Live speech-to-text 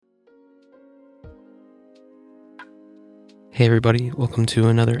Hey everybody, welcome to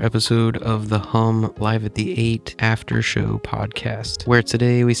another episode of the Hum Live at the 8 After Show podcast, where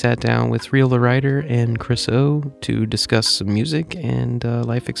today we sat down with Real the Writer and KrisO to discuss some music and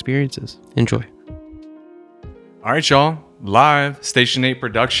life experiences. Enjoy. All right, y'all. Live, Station 8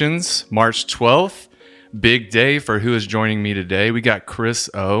 Productions, March 12th. Big day for who is joining me today. We got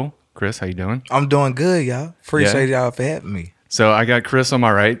KrisO. Kris, how you doing? I'm doing good, y'all. Appreciate y'all for having me. So I got Kris on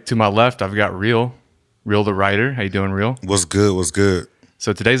my right. To my left, I've got Real the Writer. How you doing, Real? What's good?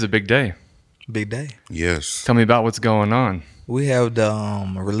 So today's a big day. Big day. Yes. Tell me about what's going on. We have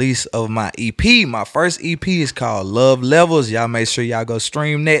the release of my EP. My first EP is called Love Levels. Y'all make sure y'all go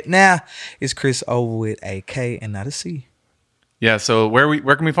stream that now. It's KrisO with a K and not a C. Yeah, so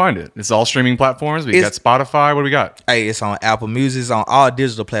where can we find it? It's all streaming platforms. We got Spotify. What do we got? Hey, it's on Apple Music. It's on all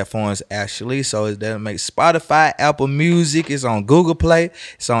digital platforms, actually. So it doesn't make Spotify, Apple Music. It's on Google Play.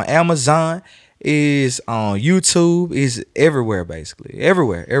 It's on Amazon. It's on YouTube. It's everywhere, basically.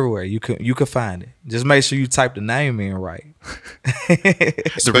 Everywhere. You can find it. Just make sure you type the name in right.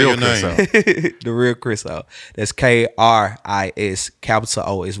 The real KrisO. The real KrisO. That's KRIS, capital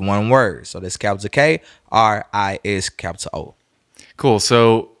O. It's one word. So that's capital K, RIS, capital O. Cool.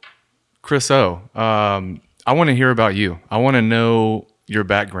 So, KrisO, I want to hear about you. I want to know your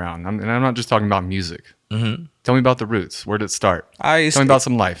background. And I'm not just talking about music. Mm-hmm. Tell me about the roots. Where did it start? Tell me about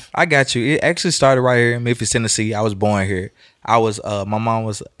some life. I got you. It actually started right here in Memphis, Tennessee. I was born here. My mom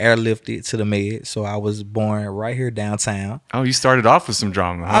was airlifted to the Med, so I was born right here downtown. Oh, you started off with some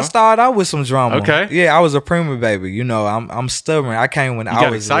drama, huh? I started out with some drama. Okay. Yeah, I was a prima baby. You know, I'm stubborn. I came when I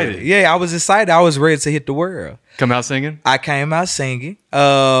was excited. Ready. Yeah, I was excited. I was ready to hit the world. Come out singing? I came out singing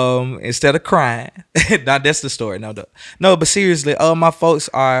instead of crying. Now, that's the story. No, but seriously, my folks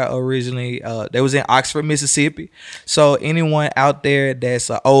are originally, they was in Oxford, Mississippi. So anyone out there that's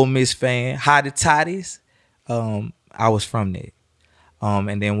an Ole Miss fan, hottie toddies, I was from there.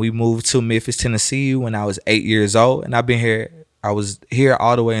 And then we moved to Memphis, Tennessee when I was 8 years old. And I was here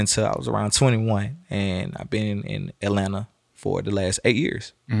all the way until I was around 21. And I've been in Atlanta for the last 8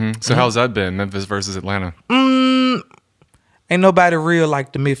 years. Mm-hmm. So how's that been, Memphis versus Atlanta? Ain't nobody real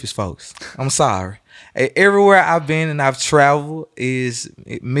like the Memphis folks. I'm sorry. Everywhere I've been and I've traveled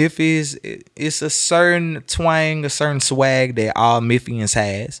Memphis. It's a certain twang, a certain swag that all Memphians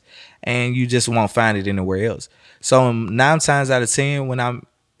has, and you just won't find it anywhere else. So 9 times out of 10, when I'm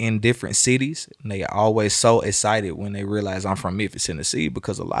in different cities, they are always so excited when they realize I'm from Memphis, Tennessee,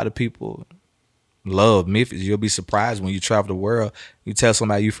 because a lot of people love Memphis. You'll be surprised when you travel the world. You tell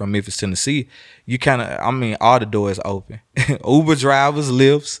somebody you from Memphis, Tennessee, all the doors open. Uber drivers,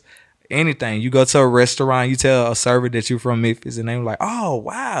 Lyfts, anything. You go to a restaurant, you tell a server that you're from Memphis, and they're like, "Oh,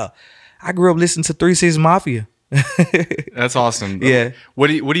 wow, I grew up listening to 3 6 Mafia." That's awesome. Yeah. What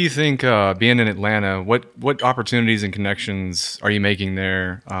do you think, being in Atlanta, what opportunities and connections are you making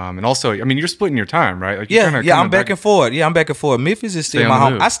there? And also, I mean, you're splitting your time, right? Like I'm back and forth. Memphis is still my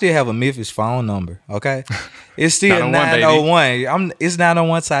home. Move. I still have a Memphis phone number, okay? It's still 901. 901. It's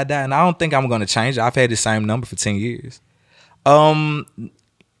 901 till I die, and I don't think I'm going to change it. I've had the same number for 10 years.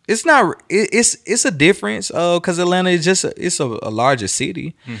 It's not. It's a difference because Atlanta is it's a larger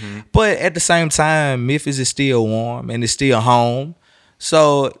city, but at the same time, Memphis is still warm and it's still home.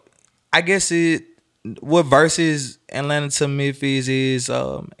 So I guess what versus Atlanta to Memphis is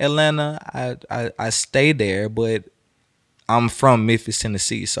Atlanta. I stay there, but I'm from Memphis,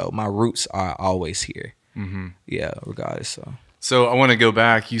 Tennessee, so my roots are always here. Mm-hmm. Yeah, regardless. So I want to go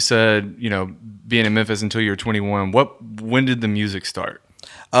back. You said being in Memphis until you were 21. When did the music start?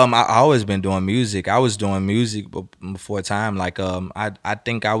 I always been doing music. I was doing music before time. Like I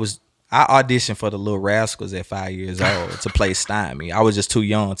think I auditioned for the Little Rascals at 5 years old to play Stymie. I was just too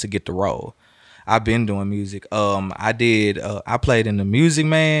young to get the role. I've been doing music. I played in the Music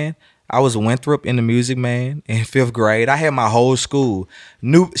Man. I was Winthrop in the Music Man in 5th grade. I had my whole school.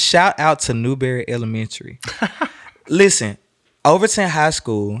 Shout out to Newberry Elementary. Listen, Overton High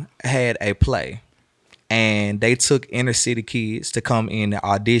School had a play. And they took inner city kids to come in and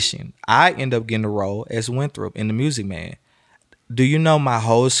audition. I ended up getting the role as Winthrop in the Music Man. Do you know my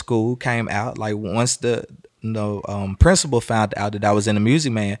whole school came out? Like once the principal found out that I was in the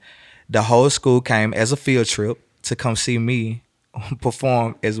Music Man, the whole school came as a field trip to come see me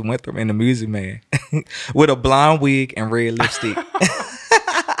perform as Winthrop in the Music Man with a blonde wig and red lipstick.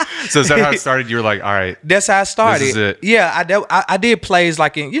 So is that how it started? You were like, all right. That's how it started. This is it. Yeah, I did plays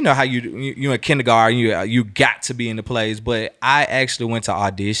like how you in kindergarten, you got to be in the plays, but I actually went to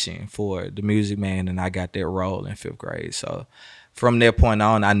audition for the Music Man and I got that role in 5th grade. So from that point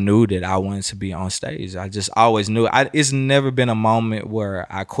on, I knew that I wanted to be on stage. I just always knew. It's never been a moment where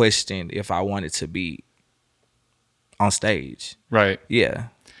I questioned if I wanted to be on stage. Right. Yeah.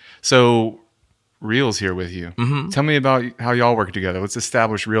 So Real's here with you. Mm-hmm. Tell me about how y'all work together. Let's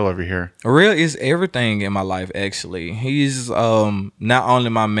establish Real over here. Real is everything in my life, actually. He's not only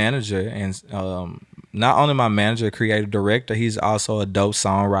my manager creative director, he's also a dope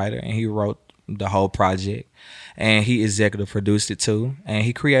songwriter, and he wrote the whole project. And he executive produced it too, and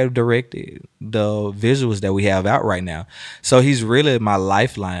he creative directed the visuals that we have out right now. So he's really my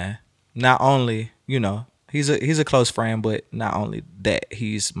lifeline. Not only, he's a close friend, but not only that,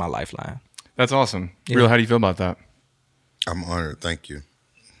 he's my lifeline. That's awesome. Yeah. Real, how do you feel about that? I'm honored. Thank you.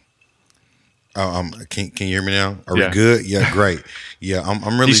 Can you hear me now? Are Yeah. we good? Yeah, great. Yeah,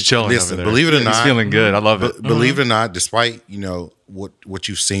 I'm really. He's chilling Listen, over there. believe it or not, he's feeling good. I love it. Believe it or not, despite what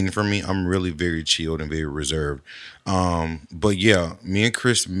you've seen from me, I'm really very chilled and very reserved. But yeah, me and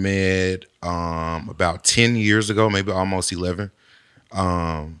Chris met about 10 years ago, maybe almost 11.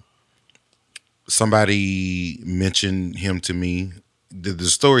 Somebody mentioned him to me. The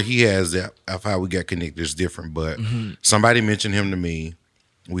story he has of how we got connected is different, but somebody mentioned him to me.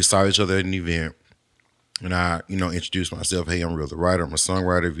 We saw each other at an event, and I, introduced myself. Hey, I'm Real the writer. I'm a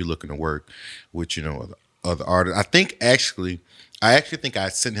songwriter. If you're looking to work with, other artists, I actually think I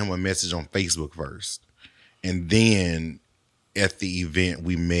sent him a message on Facebook first, and then at the event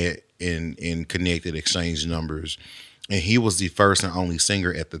we met and connected, exchanged numbers, and he was the first and only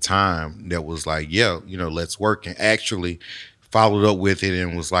singer at the time that was like, yeah, let's work, and actually followed up with it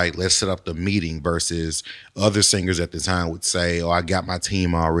and was like, let's set up the meeting, versus other singers at the time would say, oh, I got my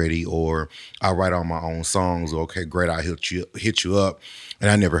team already, or I write all my own songs. Okay, great, I'll hit you up. And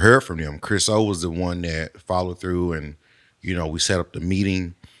I never heard from them. KrisO was the one that followed through, and, we set up the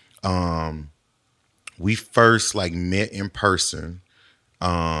meeting. We first met in person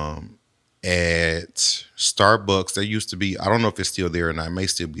at Starbucks. There used to be, I don't know if it's still there or not, it may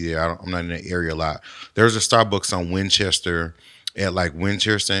still be there. I'm not in that area a lot. There's a Starbucks on Winchester at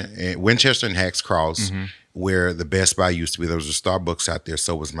Winchester and Hacks Cross, where the Best Buy used to be. There was a Starbucks out there.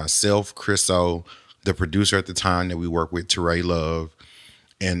 So it was myself, KrisO, the producer at the time that we worked with, Teray Love,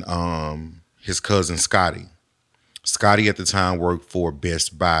 and his cousin Scotty. Scotty at the time worked for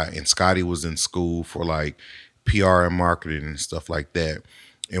Best Buy, and Scotty was in school for PR and marketing and stuff like that.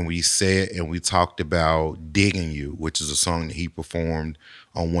 And we talked about Digging You, which is a song that he performed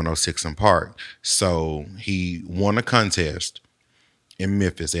on 106 in Park. So he won a contest in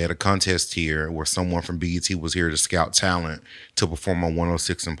Memphis. They had a contest here where someone from BET was here to scout talent to perform on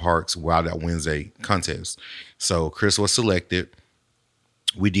 106 in Park's Wild Out Wednesday contest. So Chris was selected.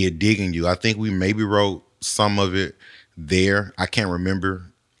 We did Digging You. I think we maybe wrote some of it there. I can't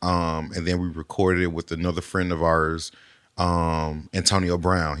remember. And then we recorded it with another friend of ours, Antonio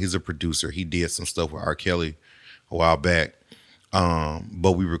Brown. He's a producer. He did some stuff with R. Kelly a while back.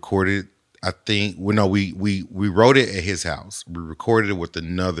 But we recorded, I think, we wrote it at his house. We recorded it with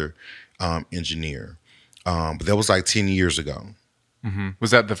another engineer. But that was 10 years ago. Mm-hmm. Was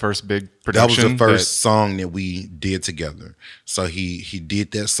that the first big That production? was the first song that we did together. So he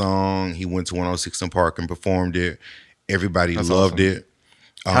did that song. He went to 106 in Park and performed it. Everybody loved it.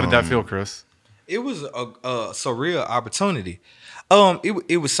 How did that feel, Chris? It was a surreal opportunity.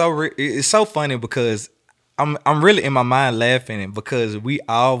 It was it's so funny because I'm really in my mind laughing because we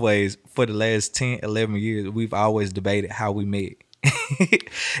always, for the last 10, 11 years, we've always debated how we met.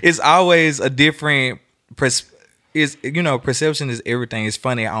 It's always a different perception is everything. It's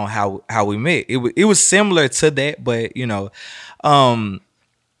funny on how we met. It was similar to that, but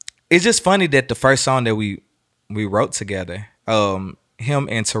it's just funny that the first song that we wrote together, him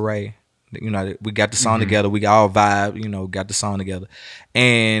and Teray, we got the song together. We all vibe, got the song together,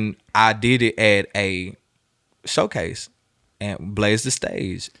 and I did it at a showcase and Blaze the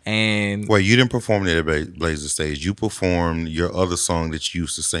Stage. And well, you didn't perform it at Blaze the Stage. You performed your other song that you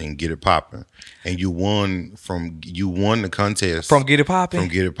used to sing, "Get It Poppin'," and you won the contest from Get It Poppin'. From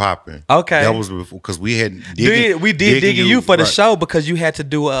Get It Poppin'. Okay, that was before because we had we did Digging You for the show because you had to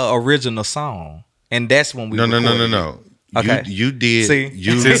do an original song, and that's when we no. Okay. You did. See,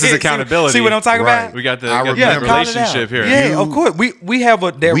 this is accountability. See what I'm talking about? We got the relationship here. Yeah, of course. We have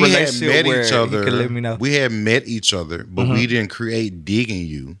that relationship had met where each other. you can let me know. We had met each other, but we didn't create Digging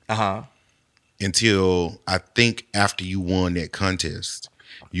You until I think after you won that contest.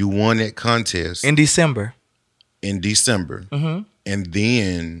 You won that contest in December. And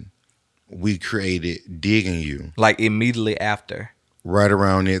then we created Digging You immediately after. Right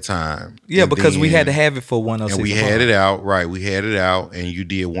around that time. Yeah, because we had to have it for 106. And we had it out, right. We had it out, and you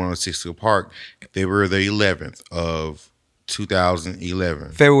did 106 Park. They were the 11th of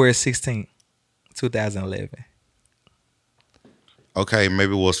 2011. February 16th, 2011. Okay,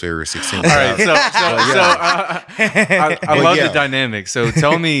 maybe it was February 16th. All right, I love yeah. the dynamic. So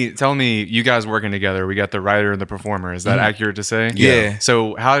tell me, you guys working together. We got the writer and the performer. Is that accurate to say? Yeah.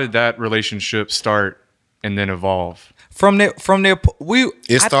 So how did that relationship start and then evolve? From there,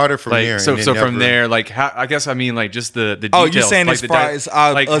 It started from Like there. so, and it so from never- there, like how, I guess I mean like just the details. Oh, you're saying like as the far as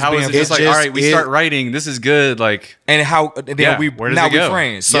us how being is it just friends? like all right, we It- start writing. This is good. Like and how then Yeah, we where does now it we go?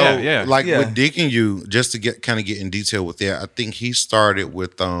 friends. So, Yeah. with Deacon, you just to get in detail with that. I think he started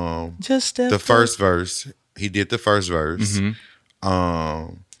with Just the first verse. He did the first verse.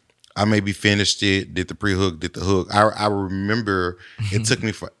 I maybe finished it, did the pre-hook, did the hook. I remember it took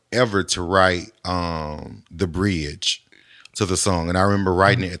me forever to write the bridge to the song. And I remember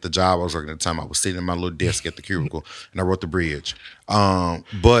writing it at the job I was working at the time. I was sitting at my little desk at the cubicle and I wrote the bridge.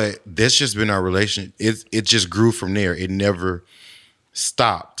 But that's just been our relation. It just grew from there. It never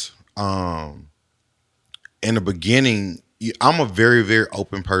stopped. In the beginning, I'm a very, very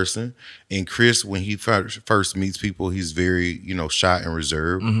open person. And Chris, when he first meets people, he's very, shy and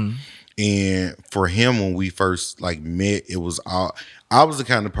reserved. And for him, when we first met, it was all, I was the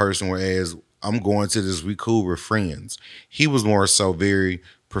kind of person whereas I'm going to this, we cool, we're friends. He was more so very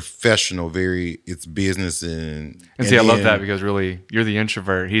professional, it's business and see, I love then- that because really you're the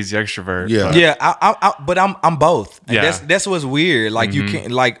introvert, he's the extrovert. Yeah. but- Yeah, but I'm both. And Yeah. that's what's weird. Like you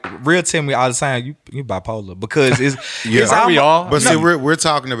can't real tell me all the time you bipolar because it's Yeah. it's Aren't we all? But see, we're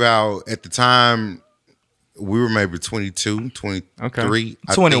talking about at the time we were maybe 22, 23, I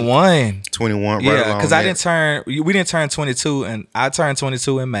think. 21. 21, right? Yeah, because because we didn't turn 22, and I turned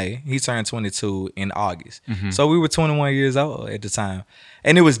 22 in May. He turned 22 in August. So we were 21 years old at the time,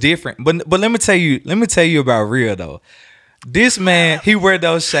 and it was different. But let me tell you about Real though. This man, he wear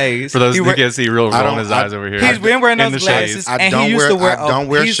those shades. For those he who can't see, real rolling his I- eyes over here. He's been wearing In those the shades. glasses, I and don't he used to wear. I don't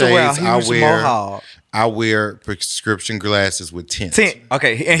wear he used to wear a shades. I huge wear mohawk. I wear prescription glasses with tint.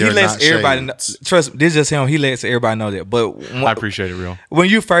 Okay, and he They're lets not everybody know, shades. trust me, this is just him. He lets everybody know that. But I appreciate it, real. when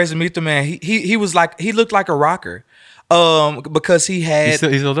you first meet the man, he was like, he looked like a rocker, because he He had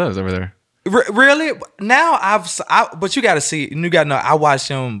still does over there. really. Now but you got to see, you got to know. I watched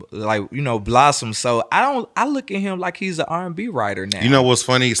him blossom. So I look at him like he's an R&B writer now. You know what's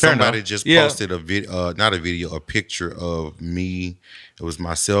funny? Somebody enough. just Yeah. posted a picture of me. It was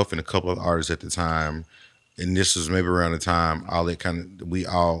myself and a couple of artists at the time. And this was maybe around the time we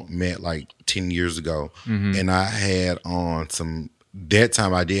all met like 10 years ago. And I had on that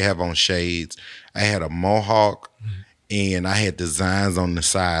time I did have on shades. I had a mohawk and I had designs on the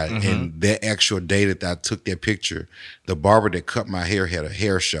side. And that actual day that I took that picture, the barber that cut my hair had a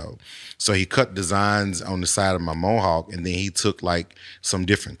hair show. So he cut designs on the side of my mohawk, and then he took like some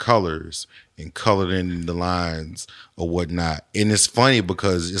different colors and colored in the lines or whatnot. And it's funny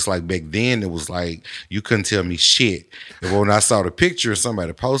because it's like back then it was like you couldn't tell me shit. And when I saw the picture and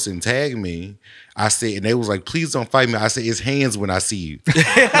somebody posted and tagged me, I said, and they was like, please don't fight me. I said, it's hands when I see you.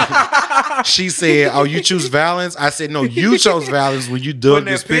 She said, oh, you choose violence? I said, no, you chose violence when you dug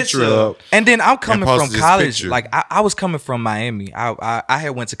this picture up. And then I'm coming from posted this college. picture. Like I was coming from Miami. I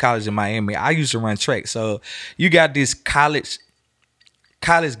had went to college in Miami. I used to run track. So you got this college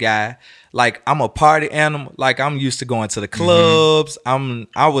guy. Like I'm a party animal. Like I'm used to going to the clubs. I'm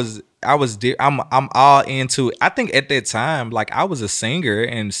all into. I think at that time, like I was a singer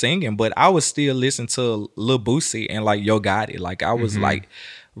and singing, but I was still listening to Lil Boosie and like Yo Gotti. Like I was like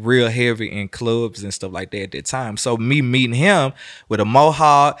real heavy in clubs and stuff like that at that time. So me meeting him with a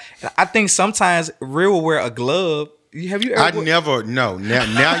mohawk, I think sometimes Real will wear a glove. Have you ever? Now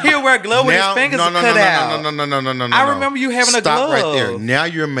He'll wear a glove with his fingers cut out. No. I remember you having a Stop glove. right there. Now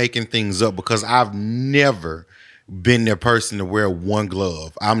you're making things up because I've never been that person to wear one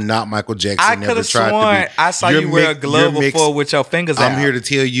glove. I'm not Michael Jackson. I Never could have tried sworn to be. I saw You're you wear a mix- glove you're mixed- before with your fingers out. I'm here to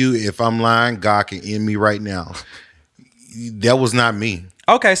tell you if I'm lying, God can end me right now. That was not me.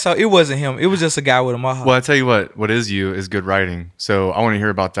 Okay, so it wasn't him. It was just a guy with a mohawk. Well, I tell you what is you is good writing. So I want to hear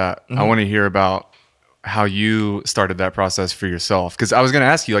about that. I want to hear about how you started that process for yourself. Because I was going to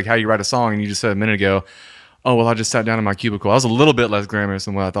ask you like how you write a song, and you just said a minute ago, oh, well, I just sat down in my cubicle. I was a little bit less glamorous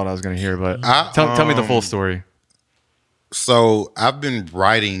than what I thought I was going to hear, but tell me the full story. So I've been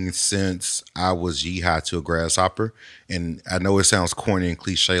writing since I was yeehaw to a grasshopper, and I know it sounds corny and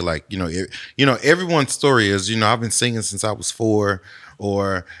cliche, like everyone's story is I've been singing since I was 4,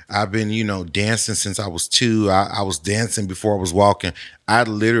 or I've been dancing since I was 2. I was dancing before I was walking. I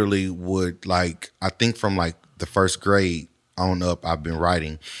literally would I think from like the first grade on up, I've been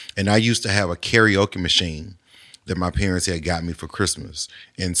writing, and I used to have a karaoke machine that my parents had got me for Christmas,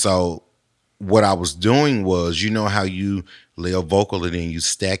 and so what I was doing was, how you lay a vocal and then you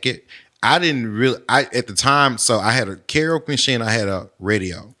stack it. I didn't really. I at the time, so I had a karaoke machine. I had a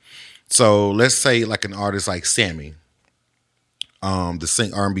radio. So let's say like an artist like Sammy,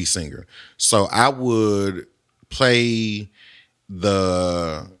 the R&B singer. So I would play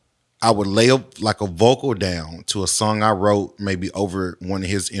the. I would lay up like a vocal down to a song I wrote maybe over one of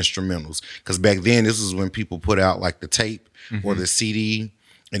his instrumentals. Because back then, this is when people put out like the tape or the CD,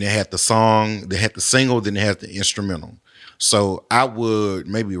 and they had the song, they had the single, then they had the instrumental. So I would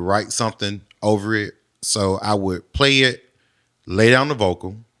maybe write something over it. So I would play it, lay down the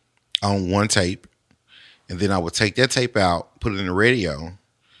vocal on one tape, and then I would take that tape out, put it in the radio,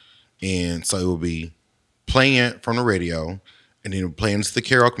 and so it would be playing it from the radio, and then playing into the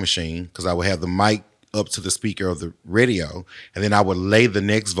karaoke machine because I would have the mic up to the speaker of the radio, and then I would lay the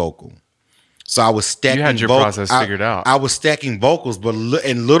next vocal. So I was stacking. You had your process figured out. I was stacking vocals, but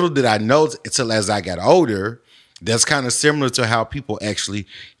and little did I know until as I got older, that's kind of similar to how people actually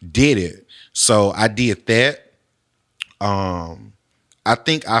did it. So I did that. I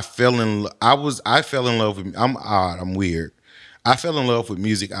think I fell in love with. I'm odd. I'm weird. I fell in love with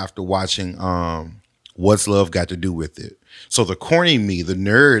music after watching What's Love Got to Do with It. So the corny me, the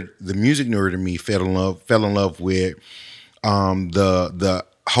nerd, the music nerd in me fell in love with the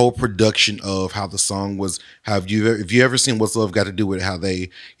whole production of how the song was. Have you ever seen What's Love Got to Do with It? How they,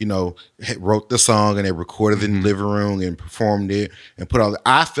 wrote the song and they recorded it in the living room and performed it and put all.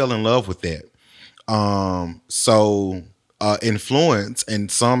 I fell in love with that. Influence, and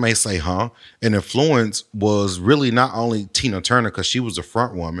some may say, an influence was really not only Tina Turner because she was a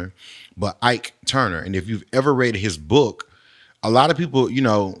front woman, but Ike Turner. And if you've ever read his book, a lot of people,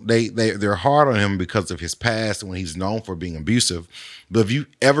 they're hard on him because of his past and when he's known for being abusive. But if you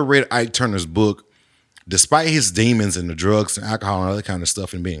ever read Ike Turner's book, despite his demons and the drugs and alcohol and other kind of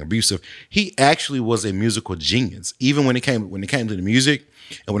stuff and being abusive, he actually was a musical genius. Even when it came to the music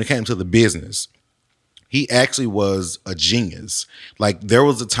and when it came to the business, he actually was a genius. Like there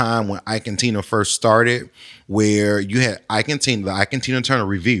was a time when Ike and Tina first started where you had Ike and Tina, the Ike and Tina Turner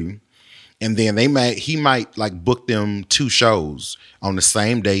Review. And then he might like book them 2 shows on the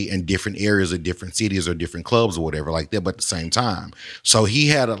same day in different areas or different cities or different clubs or whatever like that, but at the same time. So he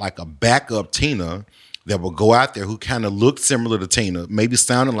had a backup Tina that would go out there who kind of looked similar to Tina, maybe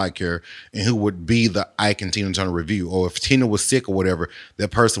sounded like her, and who would be the Ike and Tina Turner Review. Or if Tina was sick or whatever, that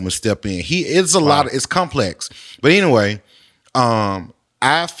person would step in. It's complex. But anyway,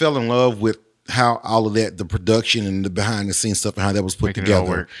 I fell in love with how all of that, the production and the behind the scenes stuff and how that was put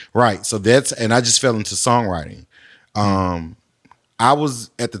together. Right. So and I just fell into songwriting. I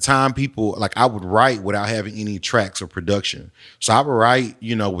was at the time I would write without having any tracks or production. So I would write,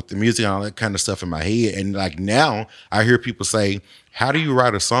 with the music and all that kind of stuff in my head. And like now I hear people say, how do you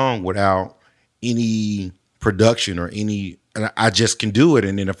write a song without any production or any, and I just can do it.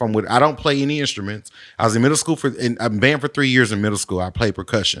 And then I don't play any instruments. I was in middle school I've been band for 3 years in middle school. I played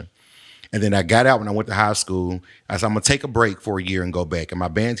percussion. And then I got out when I went to high school. I said, I'm going to take a break for a year and go back. And my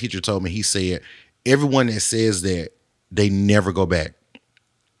band teacher told me, he said, everyone that says that, they never go back.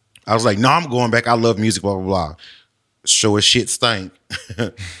 I was like, no, I'm going back. I love music, blah, blah, blah. Sure as shit stank.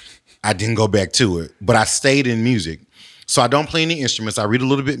 I didn't go back to it, but I stayed in music. So I don't play any instruments. I read a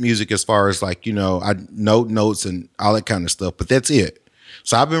little bit music as far as I note notes and all that kind of stuff, but that's it.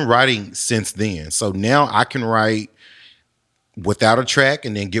 So I've been writing since then. So now I can write without a track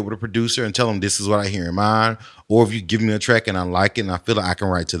and then get with a producer and tell them this is what I hear in mind. Or if you give me a track and I like it and I feel like I can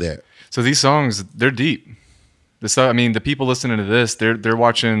write to that. So these songs, they're deep. The people listening to this, they're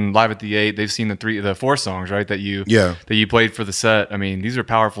watching Live at the 8. They've seen the 4 songs, right? That you played for the set. These are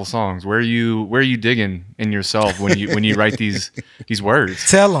powerful songs. Where are you digging in yourself when you write these words?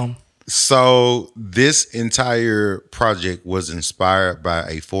 Tell them. So this entire project was inspired by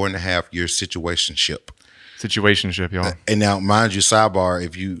a 4.5-year situationship. Situationship, y'all. And now, mind you, sidebar,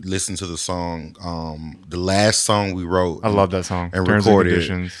 if you listen to the song, the last song we wrote, I love that song, and Terms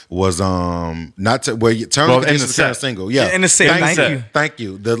recorded and was Terms and Conditions is kind of single, yeah. In the set, thank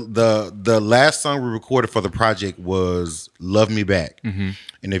you. The last song we recorded for the project was "Love Me Back," and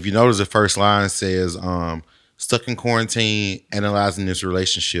if you notice, the first line says, "Stuck in quarantine, analyzing this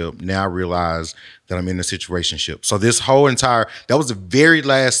relationship. Now I realize that I'm in a situationship." So this whole that was the very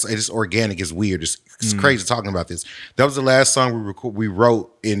last. It's organic. It's weird. It's crazy talking about this. That was the last song we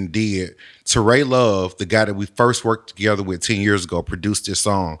wrote and did. Teray Love, the guy that we first worked together with 10 years ago, produced this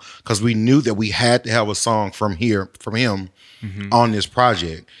song because we knew that we had to have a song from him on this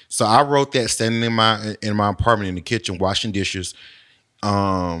project. So I wrote that standing in my apartment in the kitchen washing dishes.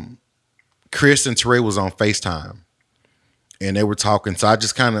 Chris and Teray was on FaceTime and they were talking. So I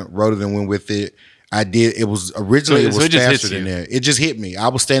just kind of wrote it and went with it. I did. It was originally it So was it just hits faster than you. that. It just hit me. I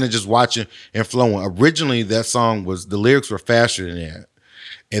was standing just watching and flowing. Originally, that song was the lyrics were faster than that,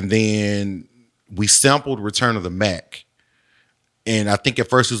 and then we sampled "Return of the Mac." And I think at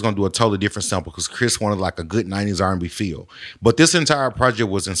first he was going to do a totally different sample because Chris wanted like a good 90s R&B feel. But this entire project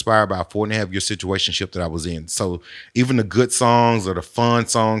was inspired by a 4.5 year situationship that I was in. So even the good songs or the fun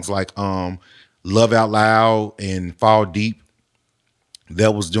songs like Love Out Loud and Fall Deep,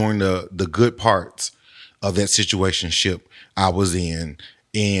 that was during the good parts of that situationship I was in.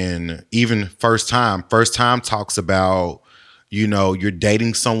 And even First Time talks about, you're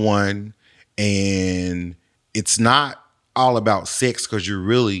dating someone and it's not all about sex because you're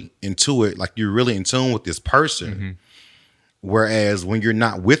really into it, like you're really in tune with this person. Mm-hmm. Whereas when you're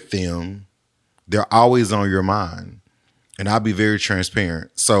not with them, they're always on your mind. And I'll be very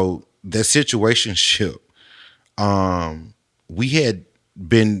transparent. So that situationship, we had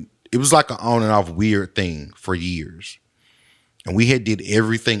been, it was like an on and off weird thing for years. And we had did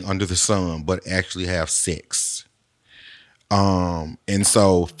everything under the sun but actually have sex. And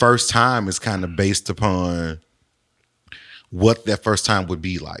so First Time is kind of based upon what that first time would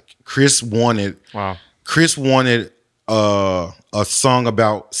be like. Chris wanted a song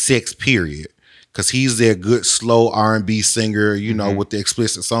about sex, period. Because he's their good slow R&B singer, with the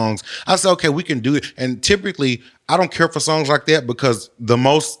explicit songs. I said, okay, we can do it. And typically, I don't care for songs like that because the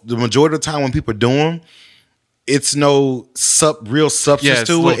majority of the time when people do them, it's no real substance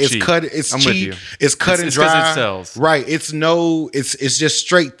to it. It's cheap. cut. It's I'm cheap. with you. It's cut and It's 'cause dry. it sells. Right. It's just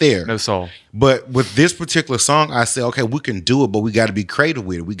straight there. No soul. But with this particular song, I said, okay, we can do it, but we got to be creative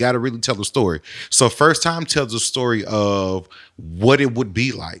with it. We got to really tell the story. So First Time tells the story of what it would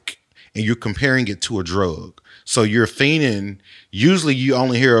be like, and you're comparing it to a drug. So you're fiending. Usually you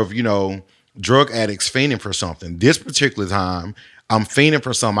only hear of, drug addicts fiending for something. This particular time, I'm fiending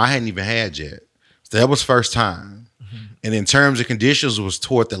for something I hadn't even had yet. So that was First Time. Mm-hmm. And in terms of conditions was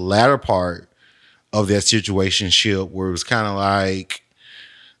toward the latter part of that situationship where it was kind of like,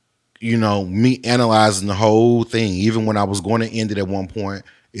 me analyzing the whole thing. Even when I was going to end it at one point,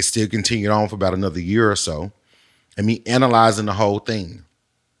 it still continued on for about another year or so. And me analyzing the whole thing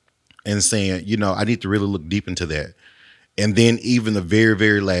and saying, I need to really look deep into that. And then even the very,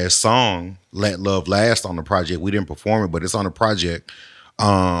 very last song, Let Love Last on the project, we didn't perform it, but it's on the project,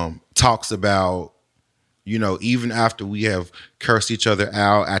 talks about, even after we have cursed each other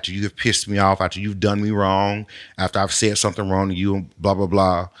out, after you have pissed me off, after you've done me wrong, after I've said something wrong to you, blah, blah,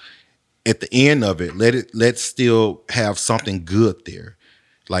 blah. At the end of it, let's still have something good there.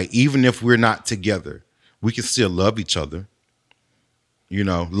 Like, even if we're not together, we can still love each other.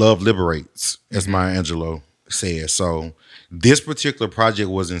 Love liberates, as Maya Angelou says. So this particular project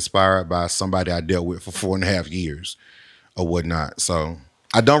was inspired by somebody I dealt with for 4.5 years or whatnot. So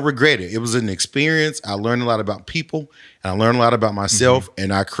I don't regret it. It was an experience. I learned a lot about people and I learned a lot about myself. Mm-hmm.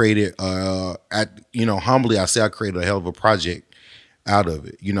 And I created, humbly, I say I created a hell of a project out of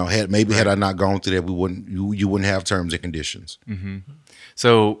it. Had I not gone through that, you wouldn't have terms and conditions. Mm-hmm.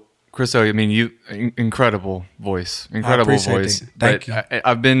 So, KrisO, I mean, you incredible voice. Thank you.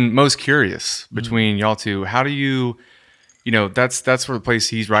 I've been most curious between y'all two. How do you, that's where the place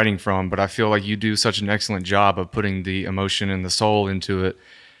he's writing from, but I feel like you do such an excellent job of putting the emotion and the soul into it.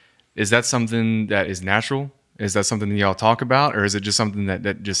 Is that something that is natural? Is that something that y'all talk about, or is it just something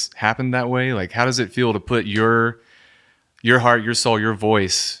that just happened that way? Like, how does it feel to put your heart, your soul, your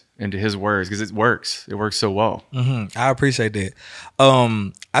voice into his words? Because it works so well. Mm-hmm. I appreciate that.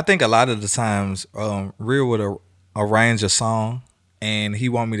 I think a lot of the times Real would arrange a song and he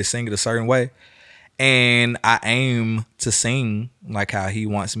want me to sing it a certain way, and I aim to sing like how he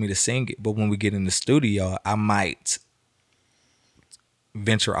wants me to sing it. But when we get in the studio, I might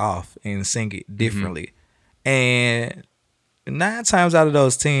venture off and sing it differently. Mm-hmm. And 9 times out of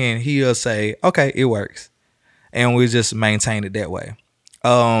those 10, he'll say, okay, it works. And we just maintain it that way.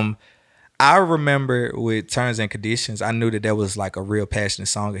 I remember with Terms and Conditions, I knew that was like a real passionate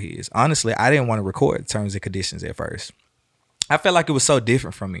song of his. Honestly, I didn't want to record Terms and Conditions at first. I felt like it was so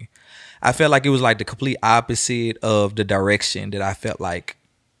different from me. I felt like it was like the complete opposite of the direction that I felt like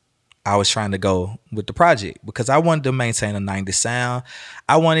I was trying to go with the project, because I wanted to maintain a 90s sound.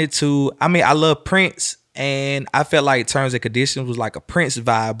 I love Prince, and I felt like Terms and Conditions was like a Prince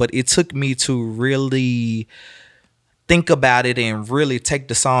vibe, but it took me to really think about it and really take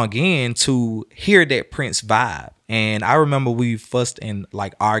the song in to hear that Prince vibe. And I remember we fussed and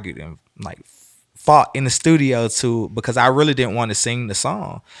like argued and like fought in the studio too, because I really didn't want to sing the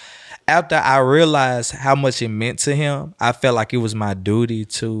song. After I realized how much it meant to him, I felt like it was my duty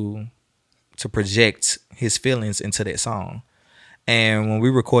to project his feelings into that song. And when we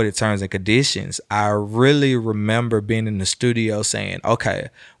recorded Terms and Conditions, I really remember being in the studio saying, okay,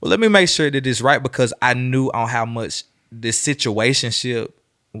 well, let me make sure that it's right, because I knew on how much this situationship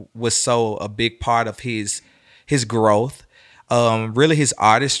was so a big part of his growth, really his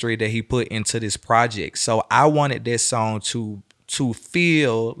artistry that he put into this project. So I wanted that song to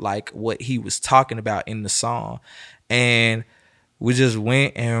feel like what he was talking about in the song. And we just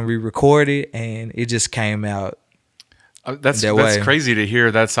went and we recorded, and it just came out. That's crazy to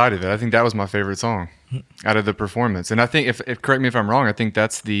hear that side of it. I think that was my favorite song out of the performance. And I think, if correct me if I'm wrong, I think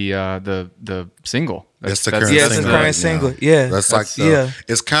that's the single. That's the current single. Yes, the current single. Yeah.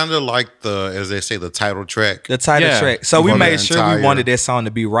 It's kind of like as they say, the title track. The title track. So we made sure we wanted that song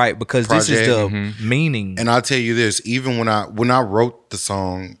to be right, because this is the meaning. And I'll tell you this, even when I wrote the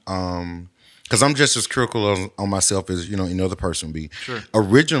song, because I'm just as critical on myself as any other person would be. Sure.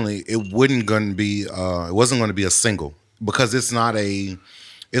 Originally, it wasn't going to be a single, because it's not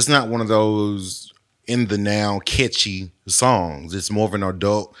one of those in the now catchy songs. It's more of an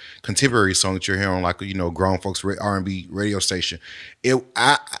adult contemporary song that you're hearing on, like grown folks R&B radio station.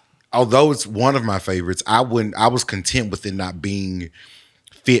 Although it's one of my favorites, I was content with it not being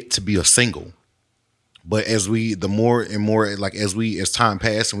fit to be a single. But as time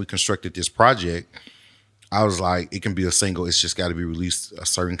passed and we constructed this project, I was like, it can be a single. It's just got to be released a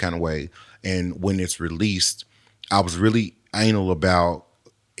certain kind of way. And when it's released, I was really anal about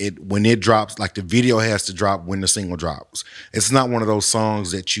it. When it drops, like, the video has to drop when the single drops. It's not one of those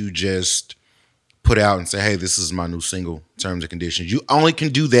songs that you just put out and say, hey, this is my new single, Terms and Conditions. You only can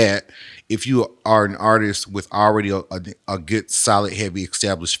do that if you are an artist with already a good, solid, heavy,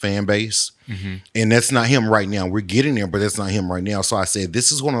 established fan base. Mm-hmm. And that's not him right now. We're getting there, but that's not him right now. So I said,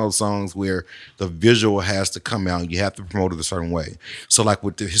 this is one of those songs where the visual has to come out. You have to promote it a certain way. So like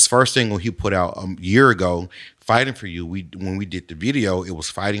with his first single he put out a year ago, Fighting for You, when we did the video, it was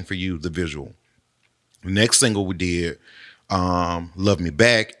Fighting for You, the visual. The next single we did, Love Me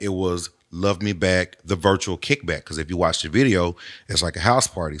Back, it was Love Me Back, the virtual kickback. Because if you watch the video, it's like a house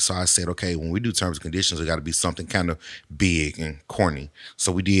party. So I said, okay, when we do Terms and Conditions, it got to be something kind of big and corny.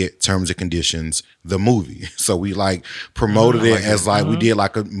 So we did Terms and Conditions, the movie. So we promoted it as we did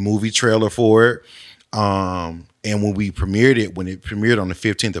like a movie trailer for it. And when it premiered on the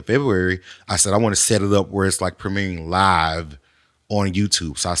 15th of February, I said, I want to set it up where it's like premiering live on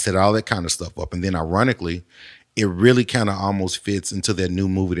YouTube. So I set all that kind of stuff up. And then ironically, it really kind of almost fits into that new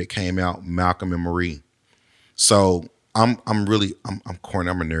movie that came out, Malcolm and Marie. So I'm corny,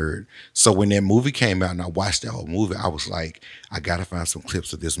 I'm a nerd. So when that movie came out and I watched that whole movie, I was like, I gotta find some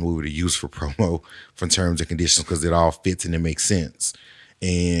clips of this movie to use for promo for Terms and Conditions, because it all fits and it makes sense.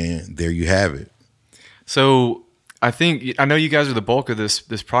 And there you have it. So I know you guys are the bulk of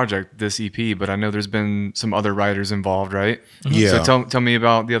this project, this EP, but I know there's been some other writers involved, right? Mm-hmm. Yeah. So tell me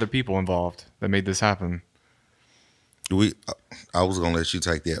about the other people involved that made this happen. I was gonna let you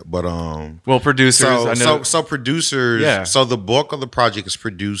take that, but producers. So producers. Yeah. So the bulk of the project is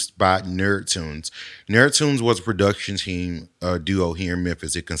produced by Nerd Tunes. Nerd Tunes was a production team duo here in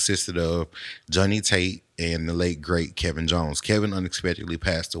Memphis. It consisted of Johnny Tate and the late great Kevin Jones. Kevin unexpectedly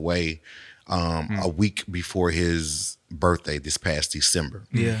passed away a week before his birthday this past December.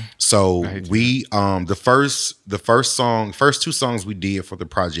 Yeah. So we the first two songs we did for the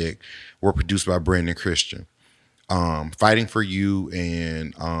project were produced by Brandon Christian. Fighting for You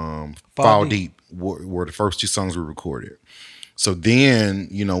and Fall Deep were the first two songs we recorded. So then,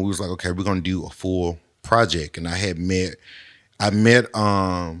 we was like, okay, we're gonna do a full project. And I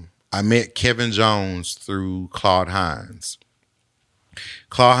met Kevin Jones through Claude Hines.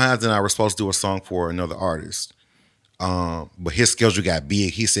 Claude Hines and I were supposed to do a song for another artist. But his schedule got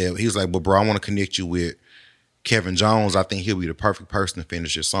big. He was like, well, bro, I want to connect you with Kevin Jones. I think he'll be the perfect person to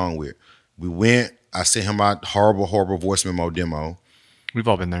finish your song with. We went. I sent him out horrible voice memo demo. We've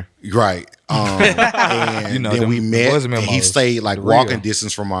all been there. Right. And then we met, and he stayed walking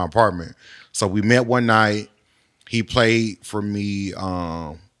distance from my apartment. So we met one night. He played for me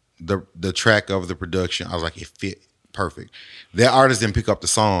the track of the production. I was like, it fit perfect. That artist didn't pick up the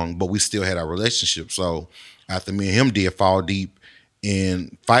song, but we still had our relationship. So after me and him did Fall Deep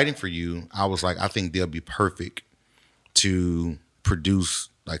and Fighting for You, I was like, I think they'll be perfect to produce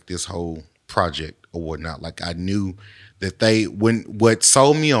this whole project or whatnot. I knew that what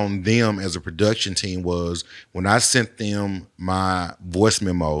sold me on them as a production team was when I sent them my voice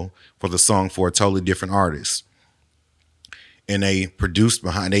memo for the song for a totally different artist. And they produced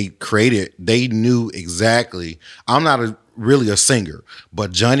they knew exactly. I'm not really a singer,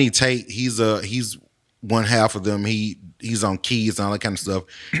 but Johnny Tate, he's one half of them. He's on keys and all that kind of stuff.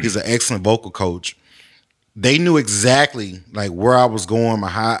 He's an excellent vocal coach. they knew exactly like where I was going,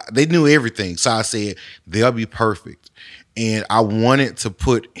 they knew everything. So I said they'll be perfect. And I wanted to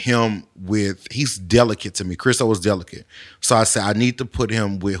put him he's delicate to me. KrisO was delicate. So I said, I need to put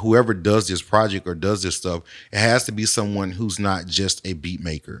him with whoever does this project or does this stuff. It has to be someone who's not just a beat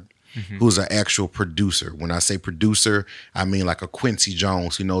maker, who's an actual producer. When I say producer, I mean like a Quincy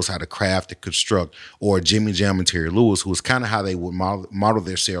Jones who knows how to craft and construct, or Jimmy Jam and Terry Lewis, who was kind of how they would model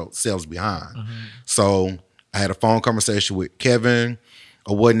themselves behind. So I had a phone conversation with Kevin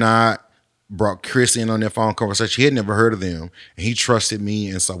or whatnot, brought Chris in on that phone conversation. He had never heard of them, and he trusted me.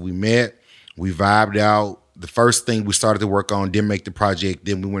 And so we met, we vibed out. The first thing we started to work on didn't make the project.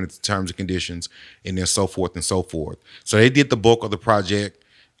 Then we went into terms and conditions, and then so forth and so forth. So they did the bulk of the project.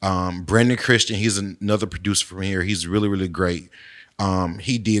 Brendan Christian, he's another producer from here. He's really, really great.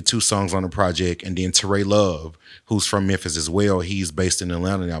 He did 2 songs on the project, and then Teray Love, who's from Memphis as well. He's based in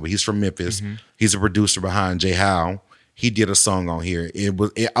Atlanta now, but he's from Memphis. He's a producer behind Jay Howe. He did a song on here.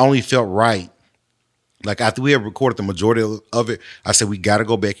 It only felt right. Like after we had recorded the majority of it, I said we got to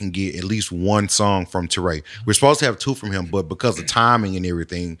go back and get at least 1 song from Teray. We're supposed to have 2 from him, but because of timing and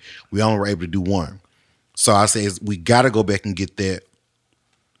everything, we only were able to do 1. So I said we got to go back and get that.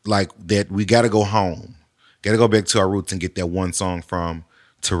 Like that, we got to go home. Got to go back to our roots and get that 1 song from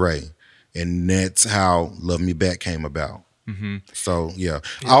Teray, and that's how "Love Me Back" came about. So yeah.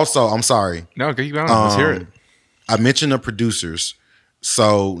 Also, I'm sorry. No, keep going. Let's hear it. I mentioned the producers.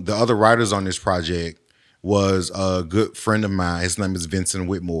 So the other writers on this project was a good friend of mine. His name is Vincent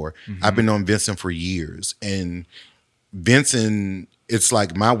Whitmore. I've been on Vincent for years. And Vincent, it's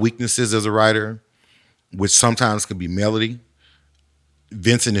like my weaknesses as a writer, which sometimes can be melody.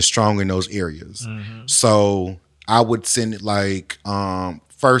 Vincent is strong in those areas. So I would send it like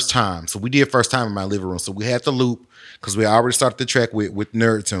first time. So we did first time in my living room. So we had the loop because we already started the track with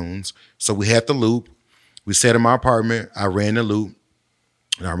Nerd Tunes. So we had the loop. We sat in my apartment. I ran the loop.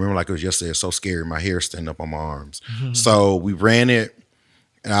 And I remember like it was yesterday. It's so scary. My hair standing up on my arms. So we ran it.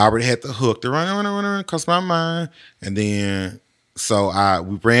 And I already had the hook to run, cross my mind. And then, so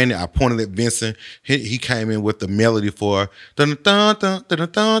we ran it. I pointed at Vincent. He came in with the melody for dun dun dun dun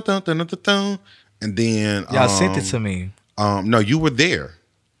dun dun dun dun dun. And then y'all sent it to me. No, you were there.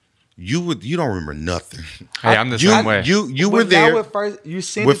 You don't remember nothing. Hey, I'm the same way. You were there. You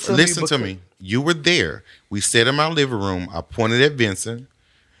sent it to me. Listen to me. You were there. We sat in my living room. I pointed at Vincent,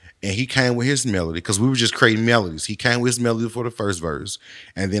 and he came with his melody because we were just creating melodies. He came with his melody for the first verse,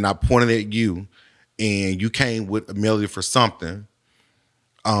 and then I pointed at you, and you came with a melody for something.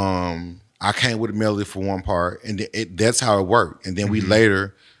 I came with a melody for one part, and that's how it worked. And then we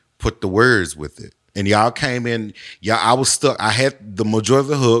later put the words with it. And y'all came in. I was stuck. I had the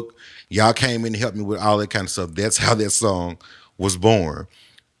majority of the hook. Y'all came in and helped me with all that kind of stuff. That's how that song was born.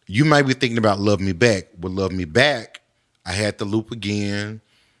 You might be thinking about "Love Me Back." With "Love Me Back," I had the loop again,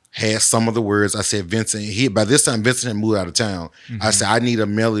 had some of the words. I said, Vincent, by this time, Vincent had moved out of town. I said, I need a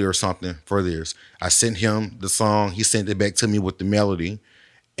melody or something for this. I sent him the song. He sent it back to me with the melody.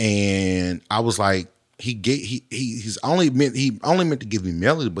 And I was like, he's only meant to give me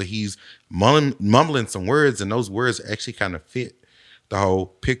melody, but he's mumbling some words, and those words actually kind of fit the whole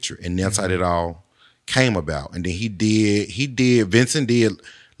picture. And that's how it all came about. And then Vincent did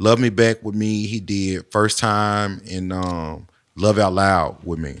 "Love Me Back" with me. He did "First Time" and "Love Out Loud"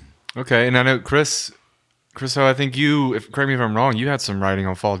 with me. Okay, and I know KrisO, I think correct me if I'm wrong, you had some writing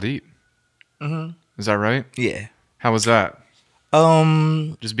on Fall Deep. Is that right? Yeah. How was that?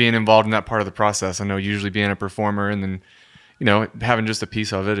 Just being involved in that part of the process. I know usually being a performer and then, having just a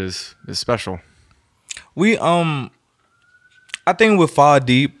piece of it is special. We I think with Fall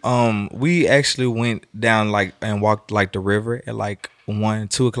Deep, we actually went down and walked the river at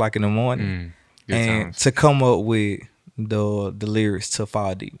 1-2 o'clock in the morning, and times. To come up with the lyrics to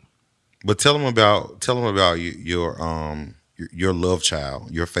Fall Deep. But tell them about your love child,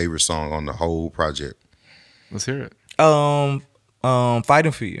 your favorite song on the whole project. Let's hear it.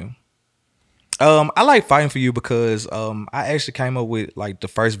 Fighting for You. I like Fighting for You because I actually came up with the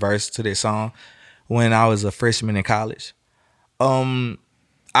first verse to that song when I was a freshman in college. I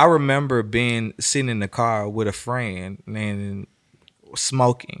remember sitting in the car with a friend and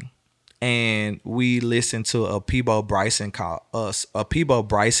smoking, and we listened to a Peabo Bryson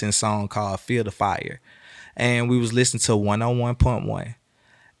song called "Feel the Fire," and we was listening to 101.1,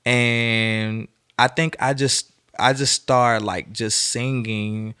 and I think I just started just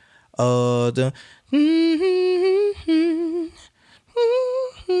singing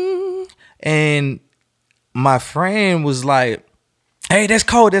and my friend was like, "Hey, that's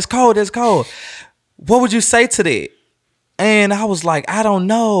cold. What would you say to that?" And I was like, I don't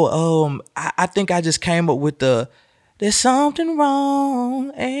know. I think I just came up with there's something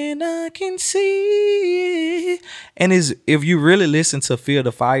wrong and I can see it. And if you really listen to Feel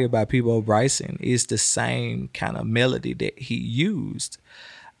the Fire by Peabo Bryson, it's the same kind of melody that he used.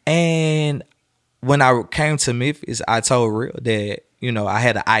 And when I came to Memphis, I told Real that, I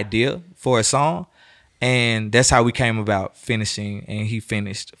had an idea for a song. And that's how we came about finishing, and he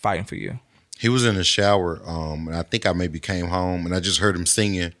finished Fighting for You. He was in the shower, and I think I maybe came home, and I just heard him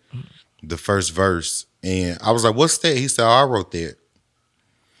singing the first verse. And I was like, what's that? He said, oh, I wrote that.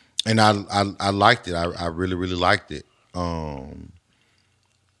 And I liked it. I really, really liked it. And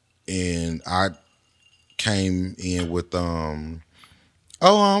I came in with, I'm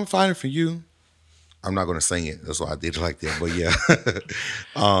fighting for you. I'm not going to sing it. That's why I did it like that. But yeah.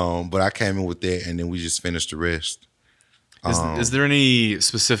 But I came in with that, and then we just finished the rest. Is there any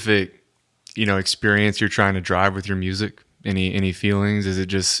specific, experience you're trying to drive with your music? Any feelings? Is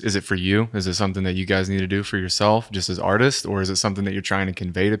it for you? Is it something that you guys need to do for yourself just as artists, or is it something that you're trying to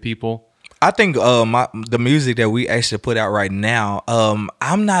convey to people? I think the music that we actually put out right now,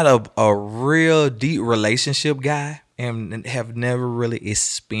 I'm not a real deep relationship guy and have never really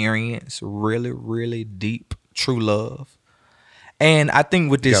experienced really, really deep true love. And I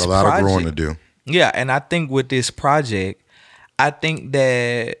think with this got a lot of growing to do. Yeah, and I think with this project, I think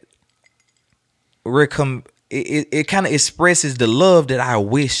that it kind of expresses the love that I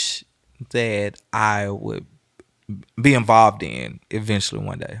wish that I would be involved in eventually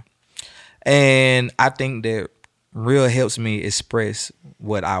one day. And I think that Real helps me express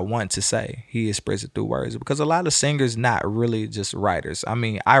what I want to say. He expresses it through words, because a lot of singers not really just writers. I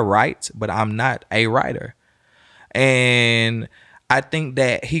mean, I write, but I'm not a writer. And I think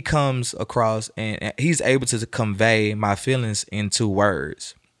that he comes across and he's able to convey my feelings into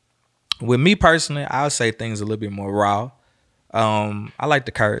words. With me personally, I'll say things a little bit more raw. I like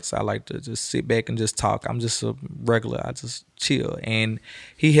to curse. I like to just sit back and just talk. I'm just a regular. I just chill. And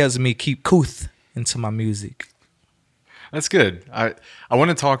he helps me keep couth into my music. That's good. I want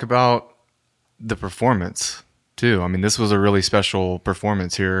to talk about the performance too. I mean, this was a really special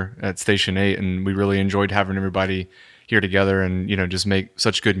performance here at Station 8, and we really enjoyed having everybody here together and, just make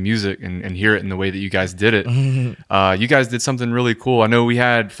such good music and hear it in the way that you guys did it. You guys did something really cool. I know we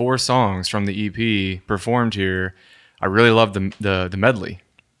had 4 songs from the EP performed here. I really loved the medley.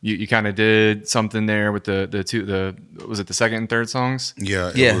 You kind of did something there with the was it the second and third songs?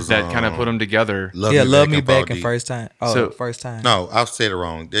 Yeah. Yeah. Was, That kind of put them together. Love Me Back in First Time. First Time. No, I said it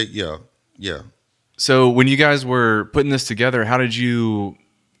wrong. Yeah. So when you guys were putting this together,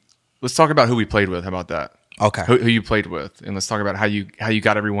 let's talk about who we played with. How about that? Okay. Who you played with, and let's talk about how you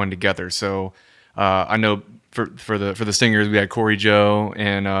got everyone together. So I know for the singers we had Corey Joe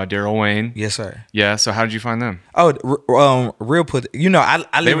and Daryl Wayne. Yes, sir. Yeah. So how did you find them? Oh, Real put.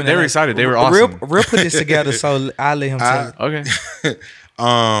 I live in. They were excited. They were awesome. Real put this together, so I let him tell. Okay.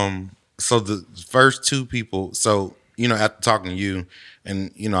 So the first 2 people. So after talking to you,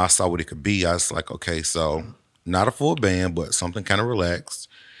 and I saw what it could be. I was like, okay, so not a full band, but something kind of relaxed.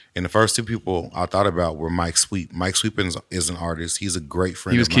 And the first 2 people I thought about were Mike Sweep. Mike Sweep is an artist. He's a great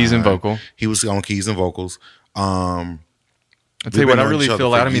friend. He was of keys mine. and vocal. He was on keys and vocals. I'll tell you what, I really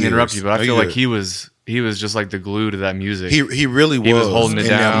feel. I don't mean to interrupt you, but I feel like he was just like the glue to that music. He really was. He was holding it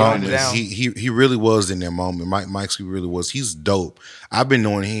down. He really was in that moment. Mike Sweep really was. He's dope. I've been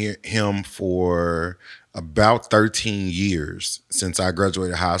knowing him for about 13 years since I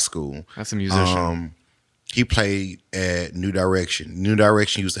graduated high school. That's a musician. He played at New Direction. New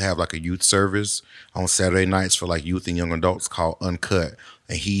Direction used to have like a youth service on Saturday nights for like youth and young adults called Uncut.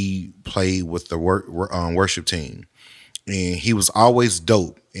 And he played with the worship team. And he was always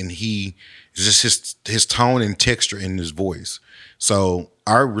dope. And he just his tone and texture in his voice. So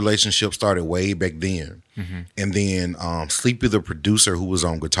our relationship started way back then. Mm-hmm. And then Sleepy, the producer who was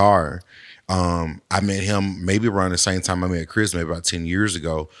on guitar, I met him maybe around the same time I met Kris, maybe about 10 years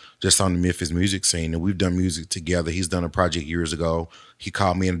ago, just on the Memphis music scene. And we've done music together. He's done a project years ago. He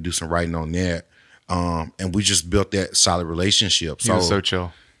called me in to do some writing on that. And we just built that solid relationship. He was so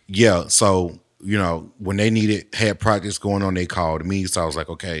chill. Yeah. So, when they had projects going on, they called me. So I was like,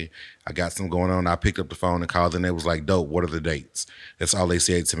 okay, I got some going on. I picked up the phone and called, and they was like, dope, what are the dates? That's all they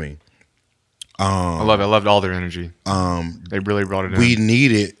said to me. I loved all their energy. They really brought it in.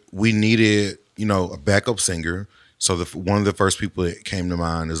 We needed, a backup singer. So one of the first people that came to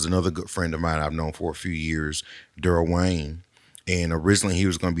mind is another good friend of mine I've known for a few years, Daryl Wayne. And originally he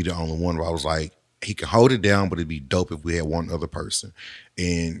was going to be the only one, but I was like, he could hold it down, but it'd be dope if we had one other person.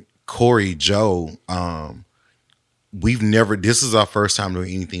 And Corey Joe, we've never, this is our first time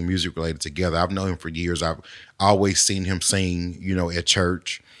doing anything music related together. I've known him for years. I've always seen him sing, at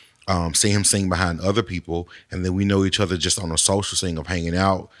church, seen him sing behind other people. And then we know each other just on a social thing of hanging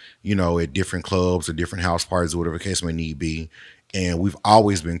out, at different clubs or different house parties or whatever the case may need be. And we've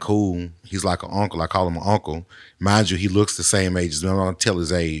always been cool. He's like an uncle. I call him an uncle. Mind you, he looks the same age as me. I'm not gonna tell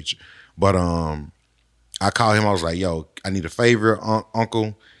his age. But I called him. I was like, yo, I need a favor,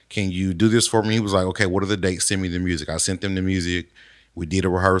 uncle. Can you do this for me? He was like, okay, what are the dates? Send me the music. I sent them the music. We did a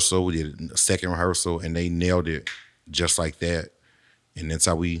rehearsal. We did a second rehearsal, and they nailed it just like that. And that's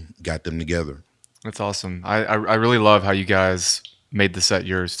how we got them together. That's awesome. I really love how you guys made the set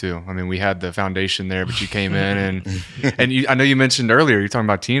yours too. I mean, we had the foundation there, but you came in and I know you mentioned earlier, you're talking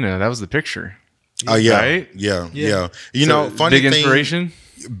about Tina. That was the picture. Oh yeah, right? Yeah. Funny big inspiration.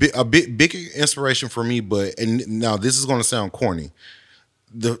 A big inspiration for me. And now this is going to sound corny.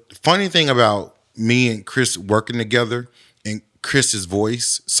 The funny thing about me and Kris working together and Kris's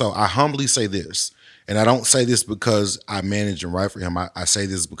voice. So I humbly say this. And I don't say this because I manage and write for him. I say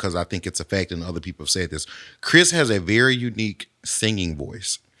this because I think it's a fact and other people have said this. Kris has a very unique singing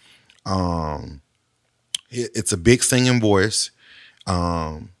voice. It's a big singing voice.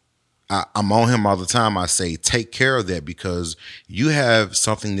 I'm on him all the time. I say, take care of that because you have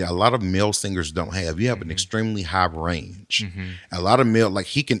something that a lot of male singers don't have. You have an extremely high range. A lot of male, like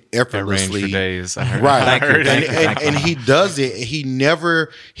he can effortlessly, that range for days. Right. And he does it.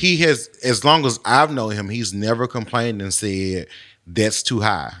 He has, as long as I've known him, he's never complained and said, that's too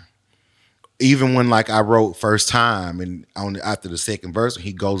high. Even when like I wrote First Time and after the second verse,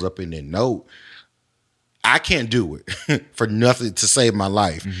 he goes up in that note. I can't do it for nothing to save my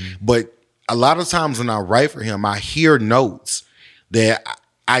life. But a lot of times when I write for him, I hear notes that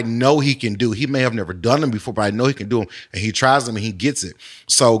I know he can do. He may have never done them before, but I know he can do them. And he tries them and he gets it.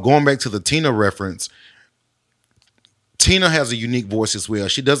 So going back to the Tina reference, Tina has a unique voice as well.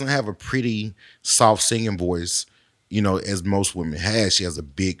 She doesn't have a pretty, soft singing voice, as most women have. She has a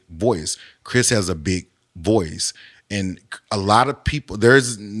big voice. Kris has a big voice. And a lot of people,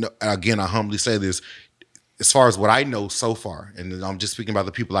 again, I humbly say this, as far as what I know so far, and I'm just speaking about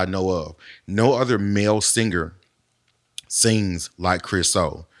the people I know of, no other male singer sings like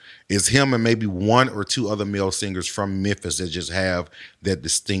KrisO. It's him and maybe one or two other male singers from Memphis that just have that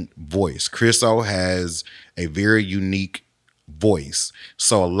distinct voice. KrisO has a very unique voice.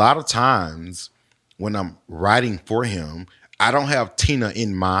 So a lot of times when I'm writing for him, I don't have Tina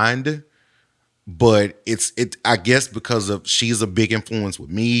in mind, but I guess because she's a big influence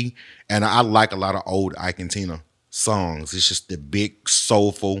with me, and I like a lot of old Ike and Tina songs. It's just the big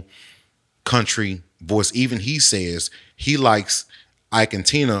soulful country voice. Even he says he likes Ike and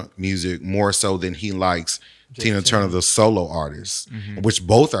Tina music more so than he likes Tina Turner, the solo artist, which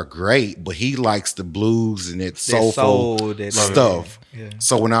both are great, but he likes the blues and that soulful stuff. Yeah.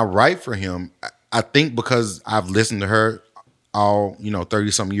 So when I write for him, I think because I've listened to her all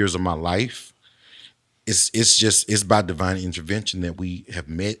 30-something years of my life, it's by divine intervention that we have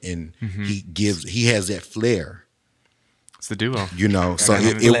met, and he has that flair. It's the duo, so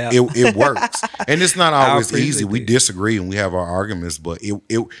it works, and it's not always easy. We disagree and we have our arguments, but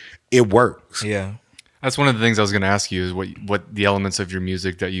it works. Yeah, that's one of the things I was going to ask you is what the elements of your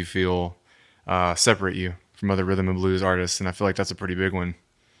music that you feel separate you from other rhythm and blues artists, and I feel like that's a pretty big one.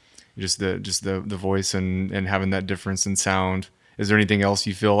 Just the voice and having that difference in sound. Is there anything else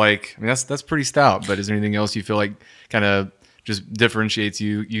you feel like? I mean, that's pretty stout, but is there anything else you feel like kind of just differentiates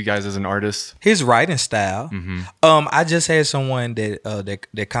you guys as an artist? His writing style. I just had someone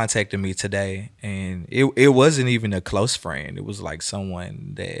that contacted me today, and it wasn't even a close friend. It was like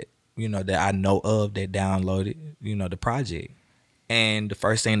someone that that I know of that downloaded the project, and the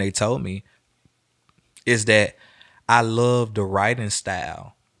first thing they told me is that I love the writing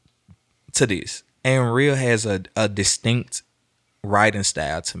style to this, and Real has a distinct writing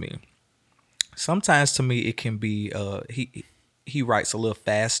style to me. Sometimes to me it can be he writes a little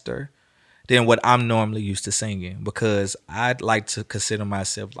faster than what I'm normally used to singing, because I'd like to consider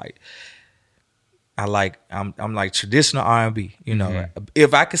myself like I'm like traditional R&B.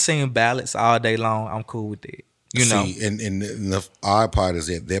 If I could sing ballads all day long, I'm cool with it. See, and the odd part is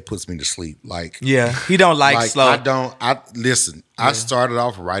that puts me to sleep. Like, yeah, he don't like slow. I started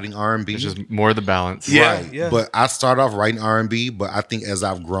off writing R&B. It's just more the balance. Yeah, right. Yeah. But I started off writing R&B, but I think as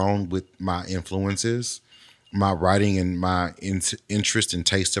I've grown with my influences, my writing and my interest and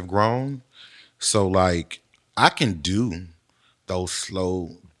taste have grown. So like I can do those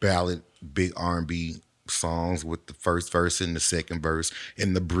slow ballad, big R&B songs with the first verse and the second verse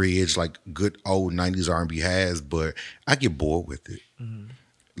and the bridge, like good old 90s R&B has, but I get bored with it.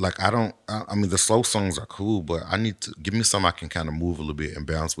 like I mean the slow songs are cool, but I need to give me something I can kind of move a little bit and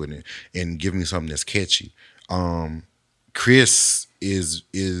bounce with it, and give me something that's catchy. Chris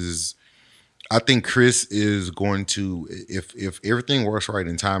is I think Chris is going to, if everything works right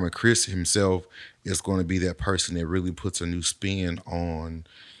in time, and Chris himself is going to be that person that really puts a new spin on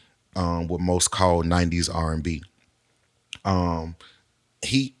what most call 90s R&B.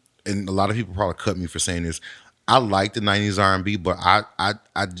 He, and a lot of people probably cut me for saying this, I like the 90s R&B, but I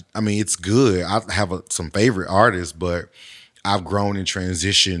mean it's good. I have some favorite artists, but I've grown and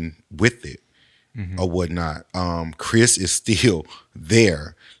transitioned with it. Or whatnot. Chris is still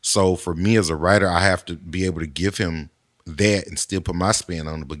there. So for me as a writer, I have to be able to give him that and still put my spin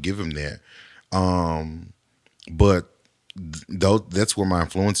on it, but give him that. But that's where my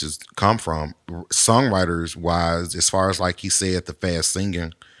influences come from. Songwriters wise, as far as like he said, the fast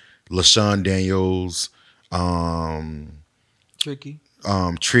singing, LaShawn Daniels, Tricky,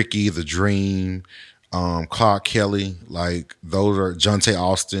 The Dream, Clark Kelly, like those are Jonte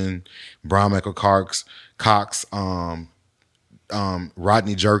Austin, Brian Michael Cox,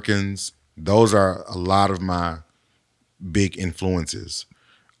 Rodney Jerkins. Those are a lot of my big influences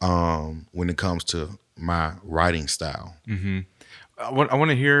when it comes to my writing style. I want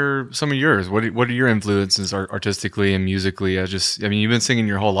to hear some of yours. What are your influences artistically and musically? I mean, you've been singing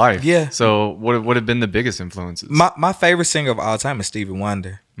your whole life. Yeah. So what have been the biggest influences? My favorite singer of all time is Stevie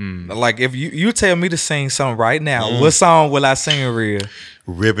Wonder. Like if you tell me to sing something right now, what song will I sing real?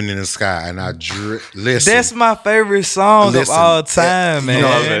 Ribbon in the Sky, and listen. That's my favorite song of all time, man. You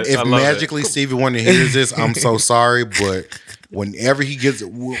know, if magically Stevie Wonder hears this, I'm so sorry, but whenever he gets,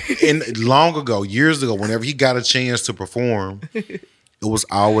 years ago, whenever he got a chance to perform, it was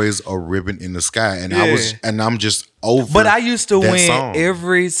always a Ribbon in the Sky, and I'm just over. But I used to win song.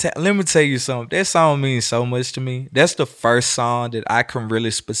 every time. Let me tell you something. That song means so much to me. That's the first song that I can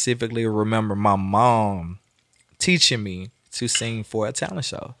really specifically remember my mom teaching me to sing for a talent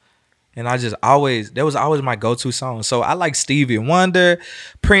show. And that was always my go-to song. So I like Stevie Wonder.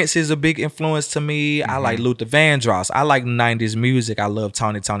 Prince is a big influence to me. I like Luther Vandross. I like 90s music. I love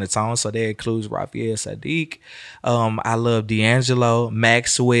Tony Tone. So that includes Raphael Sadiq. I love D'Angelo,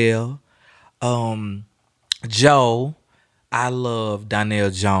 Maxwell, Joe. I love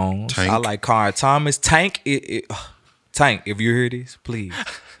Donnell Jones. Tank. I like Carl Thomas. Tank, Tank, if you hear this, please.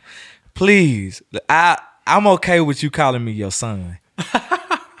 Please. I'm okay with you calling me your son.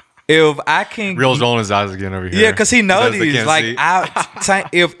 If I can, Real's rolling his eyes again over here. yeah, because he knows these. Like, see.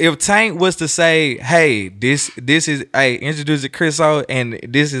 if Tank was to say, "Hey, this is introduce it KrisO, and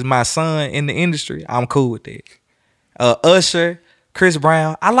this is my son in the industry," I'm cool with that. Usher, Chris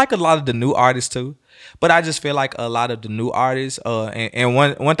Brown, I like a lot of the new artists too, but I just feel like a lot of the new artists. And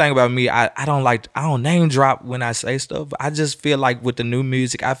one thing about me, I don't name drop when I say stuff. I just feel like with the new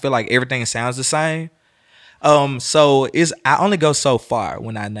music, I feel like everything sounds the same. So I only go so far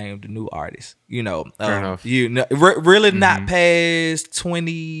when I name the new artists, Fair enough. Really not past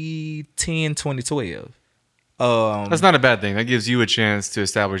 2010, 2012. That's not a bad thing. That gives you a chance to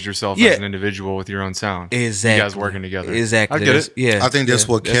establish yourself as an individual with your own sound. Exactly. You guys working together. Exactly. I get it. Yeah. I think that's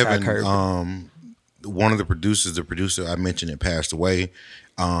what that's Kevin, one of the producer I mentioned that passed away.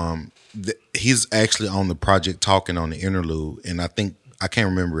 He's actually on the project talking on the interlude, and I can't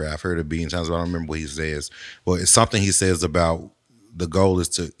remember. I've heard it being times, but I don't remember what he says. Well, it's something he says about the goal is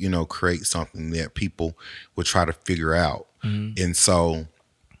to, create something that people would try to figure out. And so,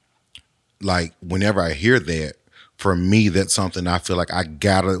 like, whenever I hear that, for me, that's something I feel like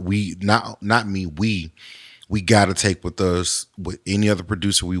we gotta take with us, with any other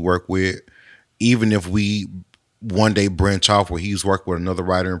producer we work with, even if we one day branch off where he's worked with another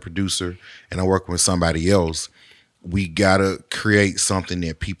writer and producer and I work with somebody else. We gotta create something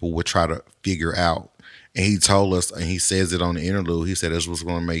that people would try to figure out. And he told us, and he says it on the interlude, he said that's what's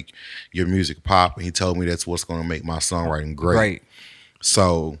gonna make your music pop. And he told me that's what's gonna make my songwriting great. Right.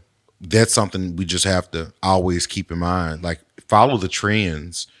 So that's something we just have to always keep in mind. Like, follow the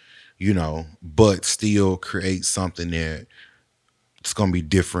trends, but still create something that it's gonna be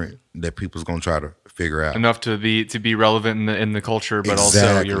different, that people's gonna try to figure out. Enough to be relevant in the culture, but also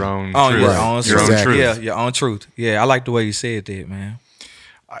Exactly. your own Oh, truth. your own Exactly. truth. Yeah, your own truth. Yeah, I like the way you said that, man.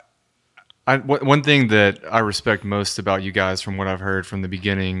 One thing that I respect most about you guys, from what I've heard from the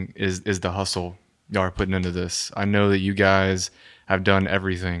beginning, is the hustle y'all are putting into this. I know that you guys have done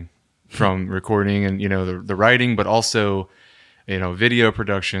everything from recording and the writing, but also video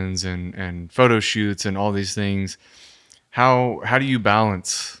productions and photo shoots and all these things. How do you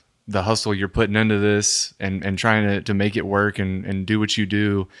balance the hustle you're putting into this and trying to make it work and do what you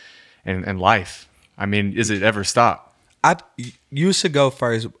do and life? I mean, is it ever stop? You should go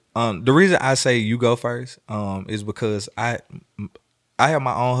first. The reason I say you go first is because I have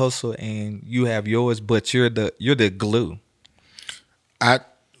my own hustle and you have yours, but you're the glue.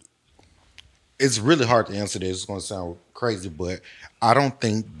 It's really hard to answer this. It's going to sound crazy, but I don't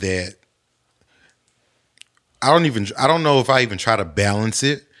think that I don't know if I even try to balance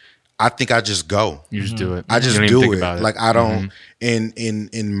it. I think I just go. You just do it. I just You don't even do think it. about it. Like I don't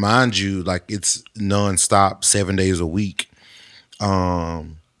and mind you, like it's nonstop 7 days a week.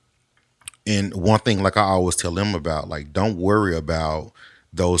 And one thing like I always tell them about, like, don't worry about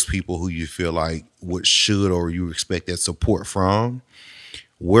those people who you feel like what should or you expect that support from.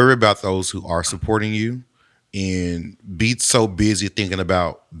 Worry about those who are supporting you and be so busy thinking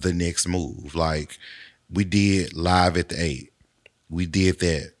about the next move. Like we did Live at the 8. We did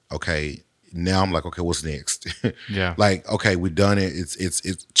that. Okay. Now I'm like, okay, what's next? Yeah. Like, okay, we done it.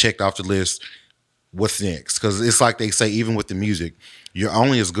 It's checked off the list. What's next? Because it's like they say, even with the music, you're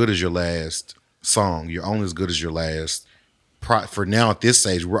only as good as your last song. You're only as good as your last for now at this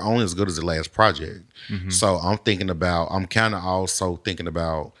stage, we're only as good as the last project. So I'm kind of also thinking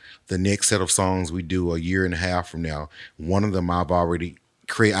about the next set of songs we do a year and a half from now. One of them I've already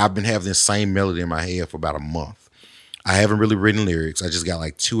created. I've been having the same melody in my head for about a month. I haven't really written lyrics. I just got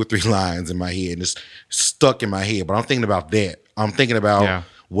like 2 or 3 lines in my head and it's stuck in my head. But I'm thinking about that. I'm thinking about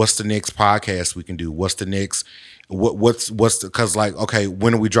what's the next podcast we can do? What's the next because like, okay,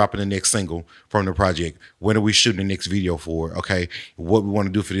 when are we dropping the next single from the project? When are we shooting the next video for? Okay, what we want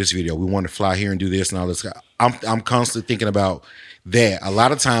to do for this video? We want to fly here and do this and all this. I'm constantly thinking about that. A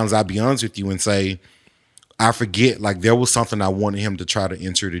lot of times I'll be honest with you and say, I forget, like there was something I wanted him to try to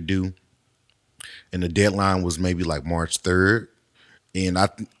enter to do. And the deadline was maybe like March 3rd. And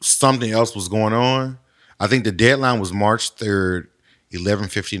something else was going on. I think the deadline was March 3rd,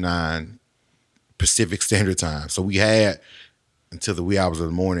 11:59 Pacific Standard Time. So we had until the wee hours of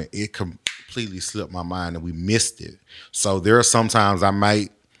the morning. It completely slipped my mind and we missed it. So there are sometimes I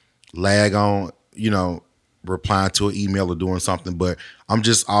might lag on, replying to an email or doing something, but I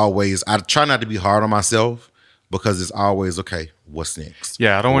try not to be hard on myself because it's always, okay, what's next?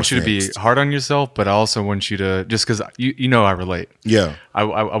 Yeah, I don't want you to next? be hard on yourself, but I also want you to, just because I relate. Yeah. I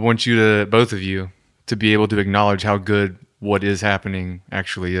want you to, both of you, to be able to acknowledge how good what is happening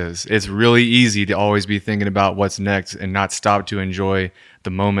actually is. It's really easy to always be thinking about what's next and not stop to enjoy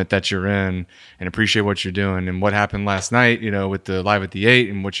the moment that you're in and appreciate what you're doing. And what happened last night, with the Live at the 8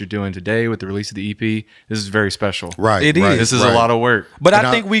 and what you're doing today with the release of the EP, this is very special. Right. It is. This is a lot of work. But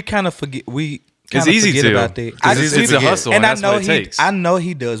I think we kind of forget. It's easy to about that. It's a hustle, and that's what it takes. I know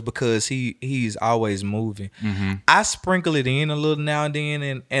he does because he's always moving. I sprinkle it in a little now and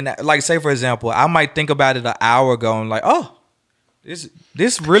then, and like say for example, I might think about it an hour ago and like, oh, this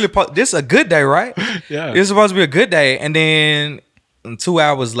a good day, right? Yeah, it's supposed to be a good day, and then 2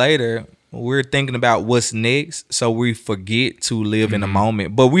 hours later, we're thinking about what's next, so we forget to live in the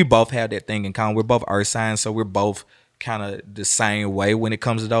moment. But we both have that thing in common. We're both earth signs, so we're both kind of the same way when it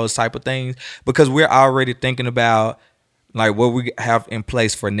comes to those type of things because we're already thinking about like what we have in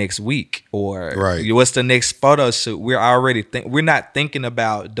place for next week or what's the next photo shoot. We're already we're not thinking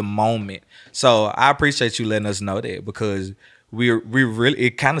about the moment. So I appreciate you letting us know that because we really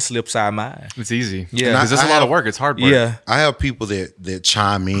it kind of slips our mind. It's easy, yeah, because it's a lot of work. It's hard work. Yeah, I have people that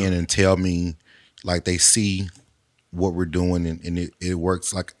chime in and tell me like they see what we're doing and it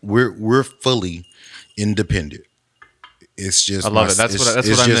works. Like we're fully independent. It's just I love it. That's what I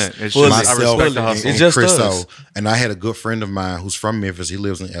meant. It's just myself I respect the hustle. and just KrisO. us. And I had a good friend of mine who's from Memphis. He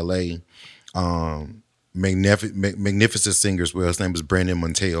lives in LA. Magnificent singer as well. His name is Brandon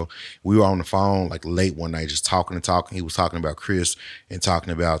Montel. We were on the phone like late one night just talking. He was talking about Chris and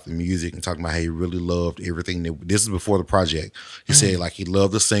talking about the music and talking about how he really loved everything. This is before the project. He said like he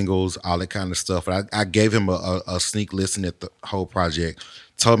loved the singles, all that kind of stuff. And I gave him a sneak listen at the whole project.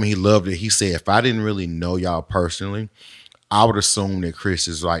 Told me he loved it. He said if I didn't really know y'all personally, I would assume that Chris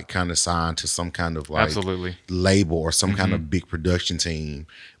is like kind of signed to some kind of like Absolutely. label or some kind of big production team.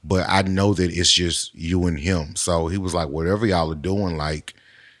 But I know that it's just you and him. So he was like, whatever y'all are doing, like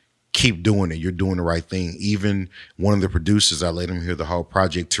keep doing it. You're doing the right thing. Even one of the producers, I let him hear the whole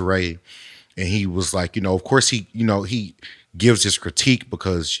project, Teray, and he was like, of course he gives his critique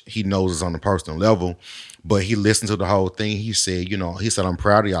because he knows it's on a personal level, but he listened to the whole thing. He said, he said, I'm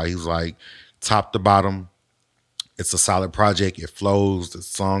proud of y'all. He was like, top to bottom, it's a solid project. It flows, the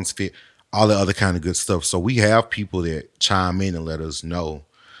songs fit, all the other kind of good stuff. So we have people that chime in and let us know.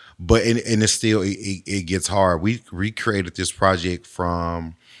 But and it's still it gets hard. We recreated this project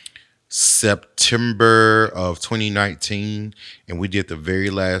from September of 2019, and we did the very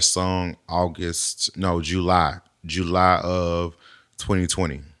last song July July of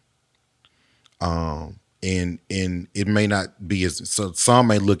 2020. And it may not be as, so some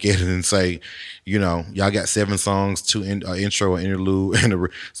may look at it and say, y'all got 7 songs, 2 intro and interlude, and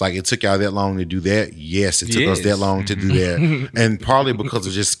it's like it took y'all that long to do that. Yes, it took us that long to do that, and partly because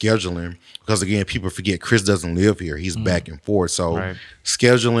of just scheduling. Because again, people forget Kris doesn't live here; he's back and forth. So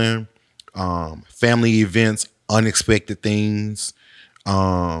scheduling, family events, unexpected things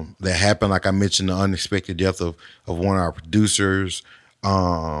that happen. Like I mentioned, the unexpected death of one of our producers.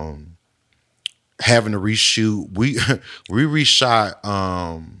 Having to reshoot, we reshot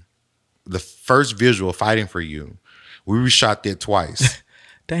the first visual, "Fighting for You." We reshot that twice.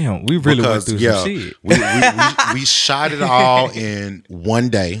 Damn, we really went through some shit. we shot it all in one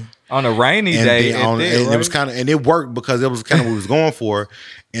day on a rainy day, and it was kind of, and it worked because it was kind of what we was going for.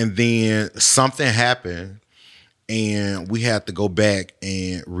 And then something happened, and we had to go back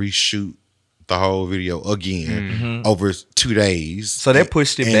and reshoot the whole video again over 2 days. So they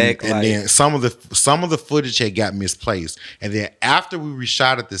pushed it back, and then some of the footage had got misplaced. And then after we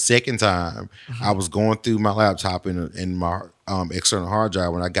reshot it the second time, I was going through my laptop in my external hard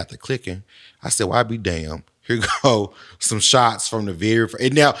drive. When I got to clicking, I said, "Well, I be damn. Here go some shots from the very first."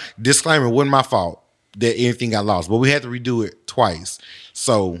 And now, disclaimer, it wasn't my fault that anything got lost, but we had to redo it twice.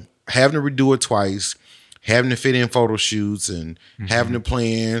 So having to redo it twice, having to fit in photo shoots and having to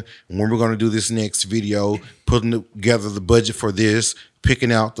plan when we're going to do this next video, putting together the budget for this,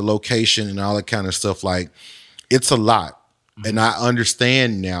 picking out the location and all that kind of stuff. Like, it's a lot. And I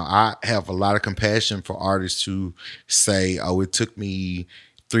understand now. I have a lot of compassion for artists who say, "Oh, it took me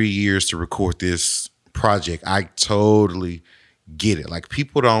 3 years to record this project." I totally get it. Like,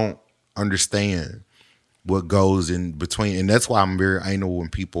 people don't understand what goes in between. And that's why I'm very anal when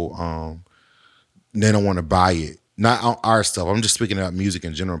people they don't want to buy it. Not on our stuff. I'm just speaking about music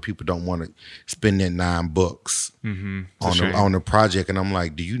in general. People don't want to spend that $9 on the project, and I'm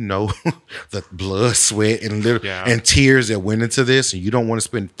like, do you know the blood, sweat, and and tears that went into this, and you don't want to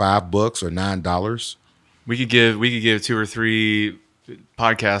spend $5 or $9? We could give 2 or 3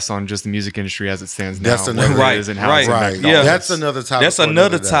 podcasts on just the music industry as it stands now. That's another Yeah, that's another topic. That's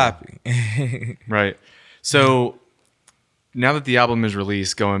another topic. Right. So now that the album is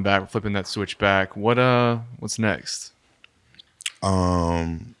released, going back, flipping that switch back, what's next?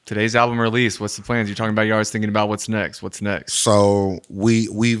 Today's album release. What's the plans? You're talking about you're always thinking about what's next. What's next? So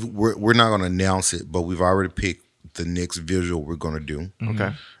we're not going to announce it, but we've already picked the next visual we're going to do.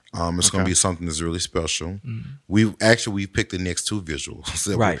 Okay. It's going to be something that's really special. We picked the next 2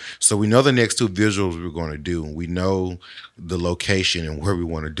 visuals. Right. So we know the next 2 visuals we're going to do. We know the location and where we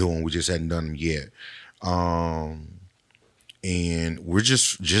want to do them. We just hadn't done them yet. And we're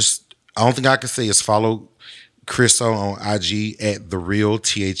just I don't think I can say is follow KrisO on IG at TheReal,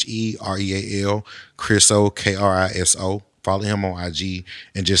 TheReal, KrisO, KrisO. Follow him on IG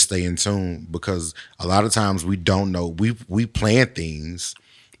and just stay in tune, because a lot of times we don't know. We plan things,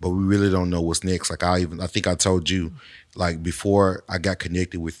 but we really don't know what's next. Like I think I told you, like before I got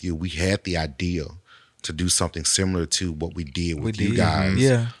connected with you, we had the idea to do something similar to what we did with you guys.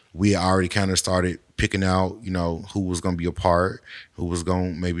 Yeah. We already kind of started picking out, who was going to be a part, who was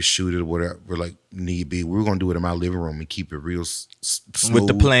going to maybe shoot it or whatever, like need be. We were going to do it in my living room and keep it real smooth with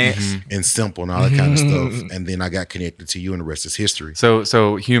the plants and simple and all that kind of stuff. And then I got connected to you, and the rest is history.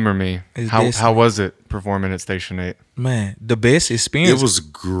 So humor me. How was it performing at Station 8? Man, the best experience. It was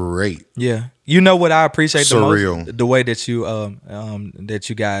great. Yeah. You know what I appreciate Surreal. the most? The way that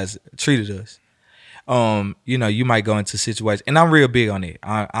you guys treated us. You might go into situations, and I'm real big on it.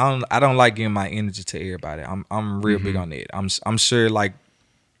 I don't like giving my energy to everybody. I'm real big on it. I'm sure like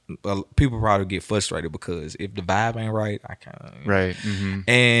people probably get frustrated because if the vibe ain't right, I can't. Right.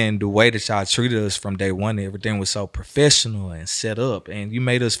 And the way that y'all treated us from day one, everything was so professional and set up, and you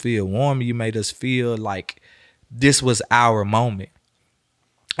made us feel warm. You made us feel like this was our moment,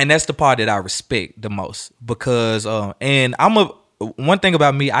 and that's the part that I respect the most, because and one thing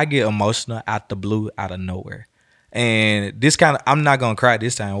about me, I get emotional out the blue, out of nowhere. And I'm not going to cry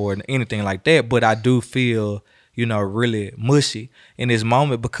this time or anything like that, but I do feel, really mushy in this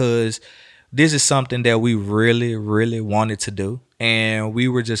moment, because this is something that we really, really wanted to do. And we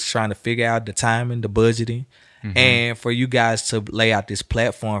were just trying to figure out the timing, the budgeting. And for you guys to lay out this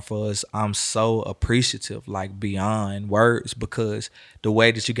platform for us, I'm so appreciative, like beyond words, because the way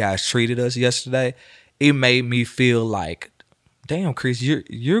that you guys treated us yesterday, it made me feel like, damn, Kris,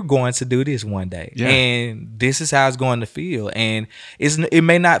 you're going to do this one day, and this is how it's going to feel. And it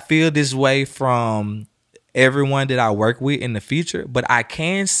may not feel this way from everyone that I work with in the future, but I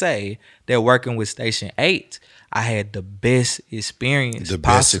can say that working with Station 8, I had the best experience The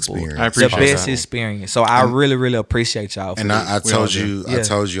best possible. experience. I The appreciate best that. experience. So I really appreciate y'all. For And this. I We all told do. you,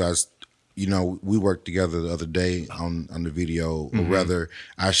 Yeah. you know, we worked together the other day on the video, or rather,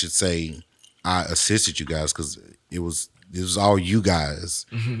 I should say, I assisted you guys because it was all you guys.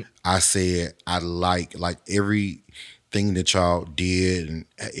 I said I like everything that y'all did and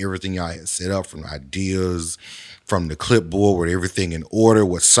everything y'all had set up, from ideas, from the clipboard with everything in order,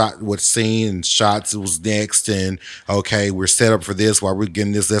 what scene and shots was next, and okay, we're set up for this while we're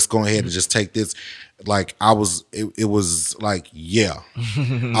getting this. Let's go ahead and just take this. Like it was like all the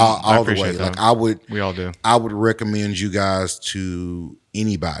way. appreciate Like that. We all do. I would recommend you guys to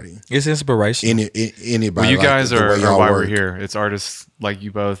anybody. It's inspiration. Anybody. Well, you like guys the way are y'all why work. we're here. It's artists like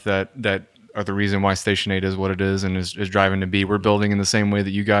you both that are the reason why Station 8 is what it is and is driving to be. We're building in the same way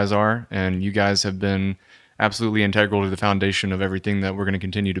that you guys are, and you guys have been absolutely integral to the foundation of everything that we're going to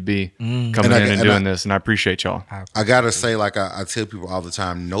continue to be coming in and doing this, and I appreciate y'all. I gotta say, like I tell people all the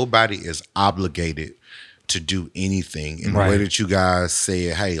time, nobody is obligated to do anything. In the way that you guys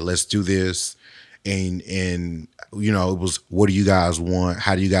said, hey, let's do this, and you know, it was, what do you guys want?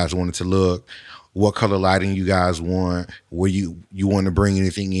 How do you guys want it to look? What color lighting you guys want? Where you want to bring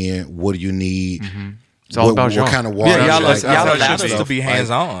anything in? What do you need? It's all about y'all. What kind of water? Yeah, y'all That's how it allowed should us to be. be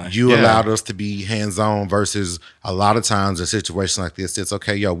hands-on. You Yeah. allowed us to be hands-on versus a lot of times a situation like this, it's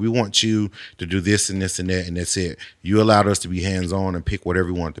okay, yo, we want you to do this and this and that, and that's it. You allowed us to be hands-on and pick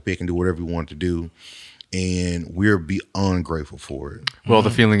whatever we wanted to pick and do whatever we wanted to do. And we're beyond grateful for it. Well, the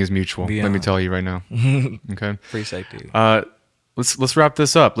feeling is mutual. Let me Beyond. tell you right now. Okay. Appreciate it. Let's wrap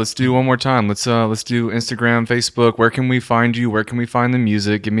this up. Let's do one more time. Let's do Instagram, Facebook. Where can we find you? Where can we find the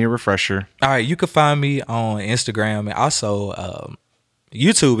music? Give me a refresher. All right, you can find me on Instagram, and also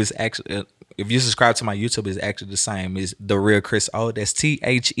YouTube is actually, if you subscribe to my YouTube, is actually the same. It's The Real KrisO. That's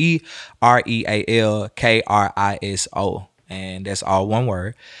TheRealKrisO, and that's all one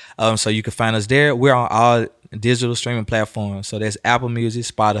word. So you can find us there. We're on all digital streaming platforms. So that's Apple Music,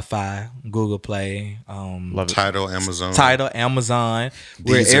 Spotify, Google Play, Love it. Tidal, Amazon. Amazon.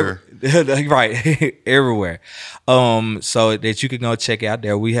 Deezer. Right, everywhere. So that you can go check out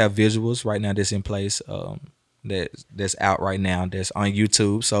there. We have visuals right now that's in place. That's out right now. That's on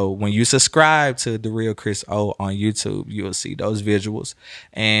YouTube. So when you subscribe to The Real KrisO on YouTube, you'll see those visuals.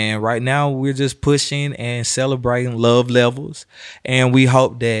 And right now we're just pushing and celebrating love levels. And we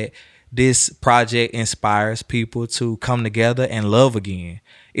hope that this project inspires people to come together and love again.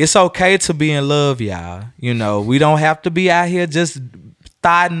 It's okay to be in love, y'all. You know, we don't have to be out here just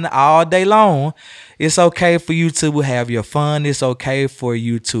thotting all day long. It's okay for you to have your fun. It's okay for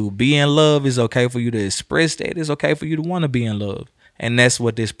you to be in love. It's okay for you to express that. It's okay for you to want to be in love. And that's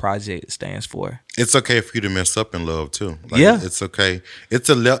what this project stands for. It's okay for you to mess up in love too. Yeah. It's okay. It's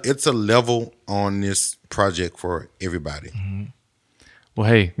a level on this project for everybody. Well,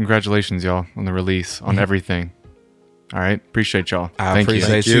 hey, congratulations, y'all, on the release, on everything. All right. Appreciate y'all. I Thank you. appreciate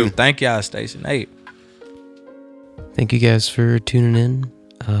Thank you. you. Thank y'all, Station 8. Thank you guys for tuning in.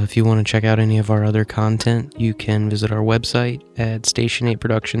 If you want to check out any of our other content, you can visit our website at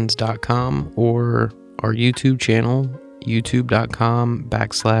station8productions.com or our YouTube channel,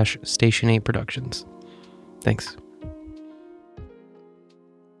 youtube.com/Station8Productions. Thanks.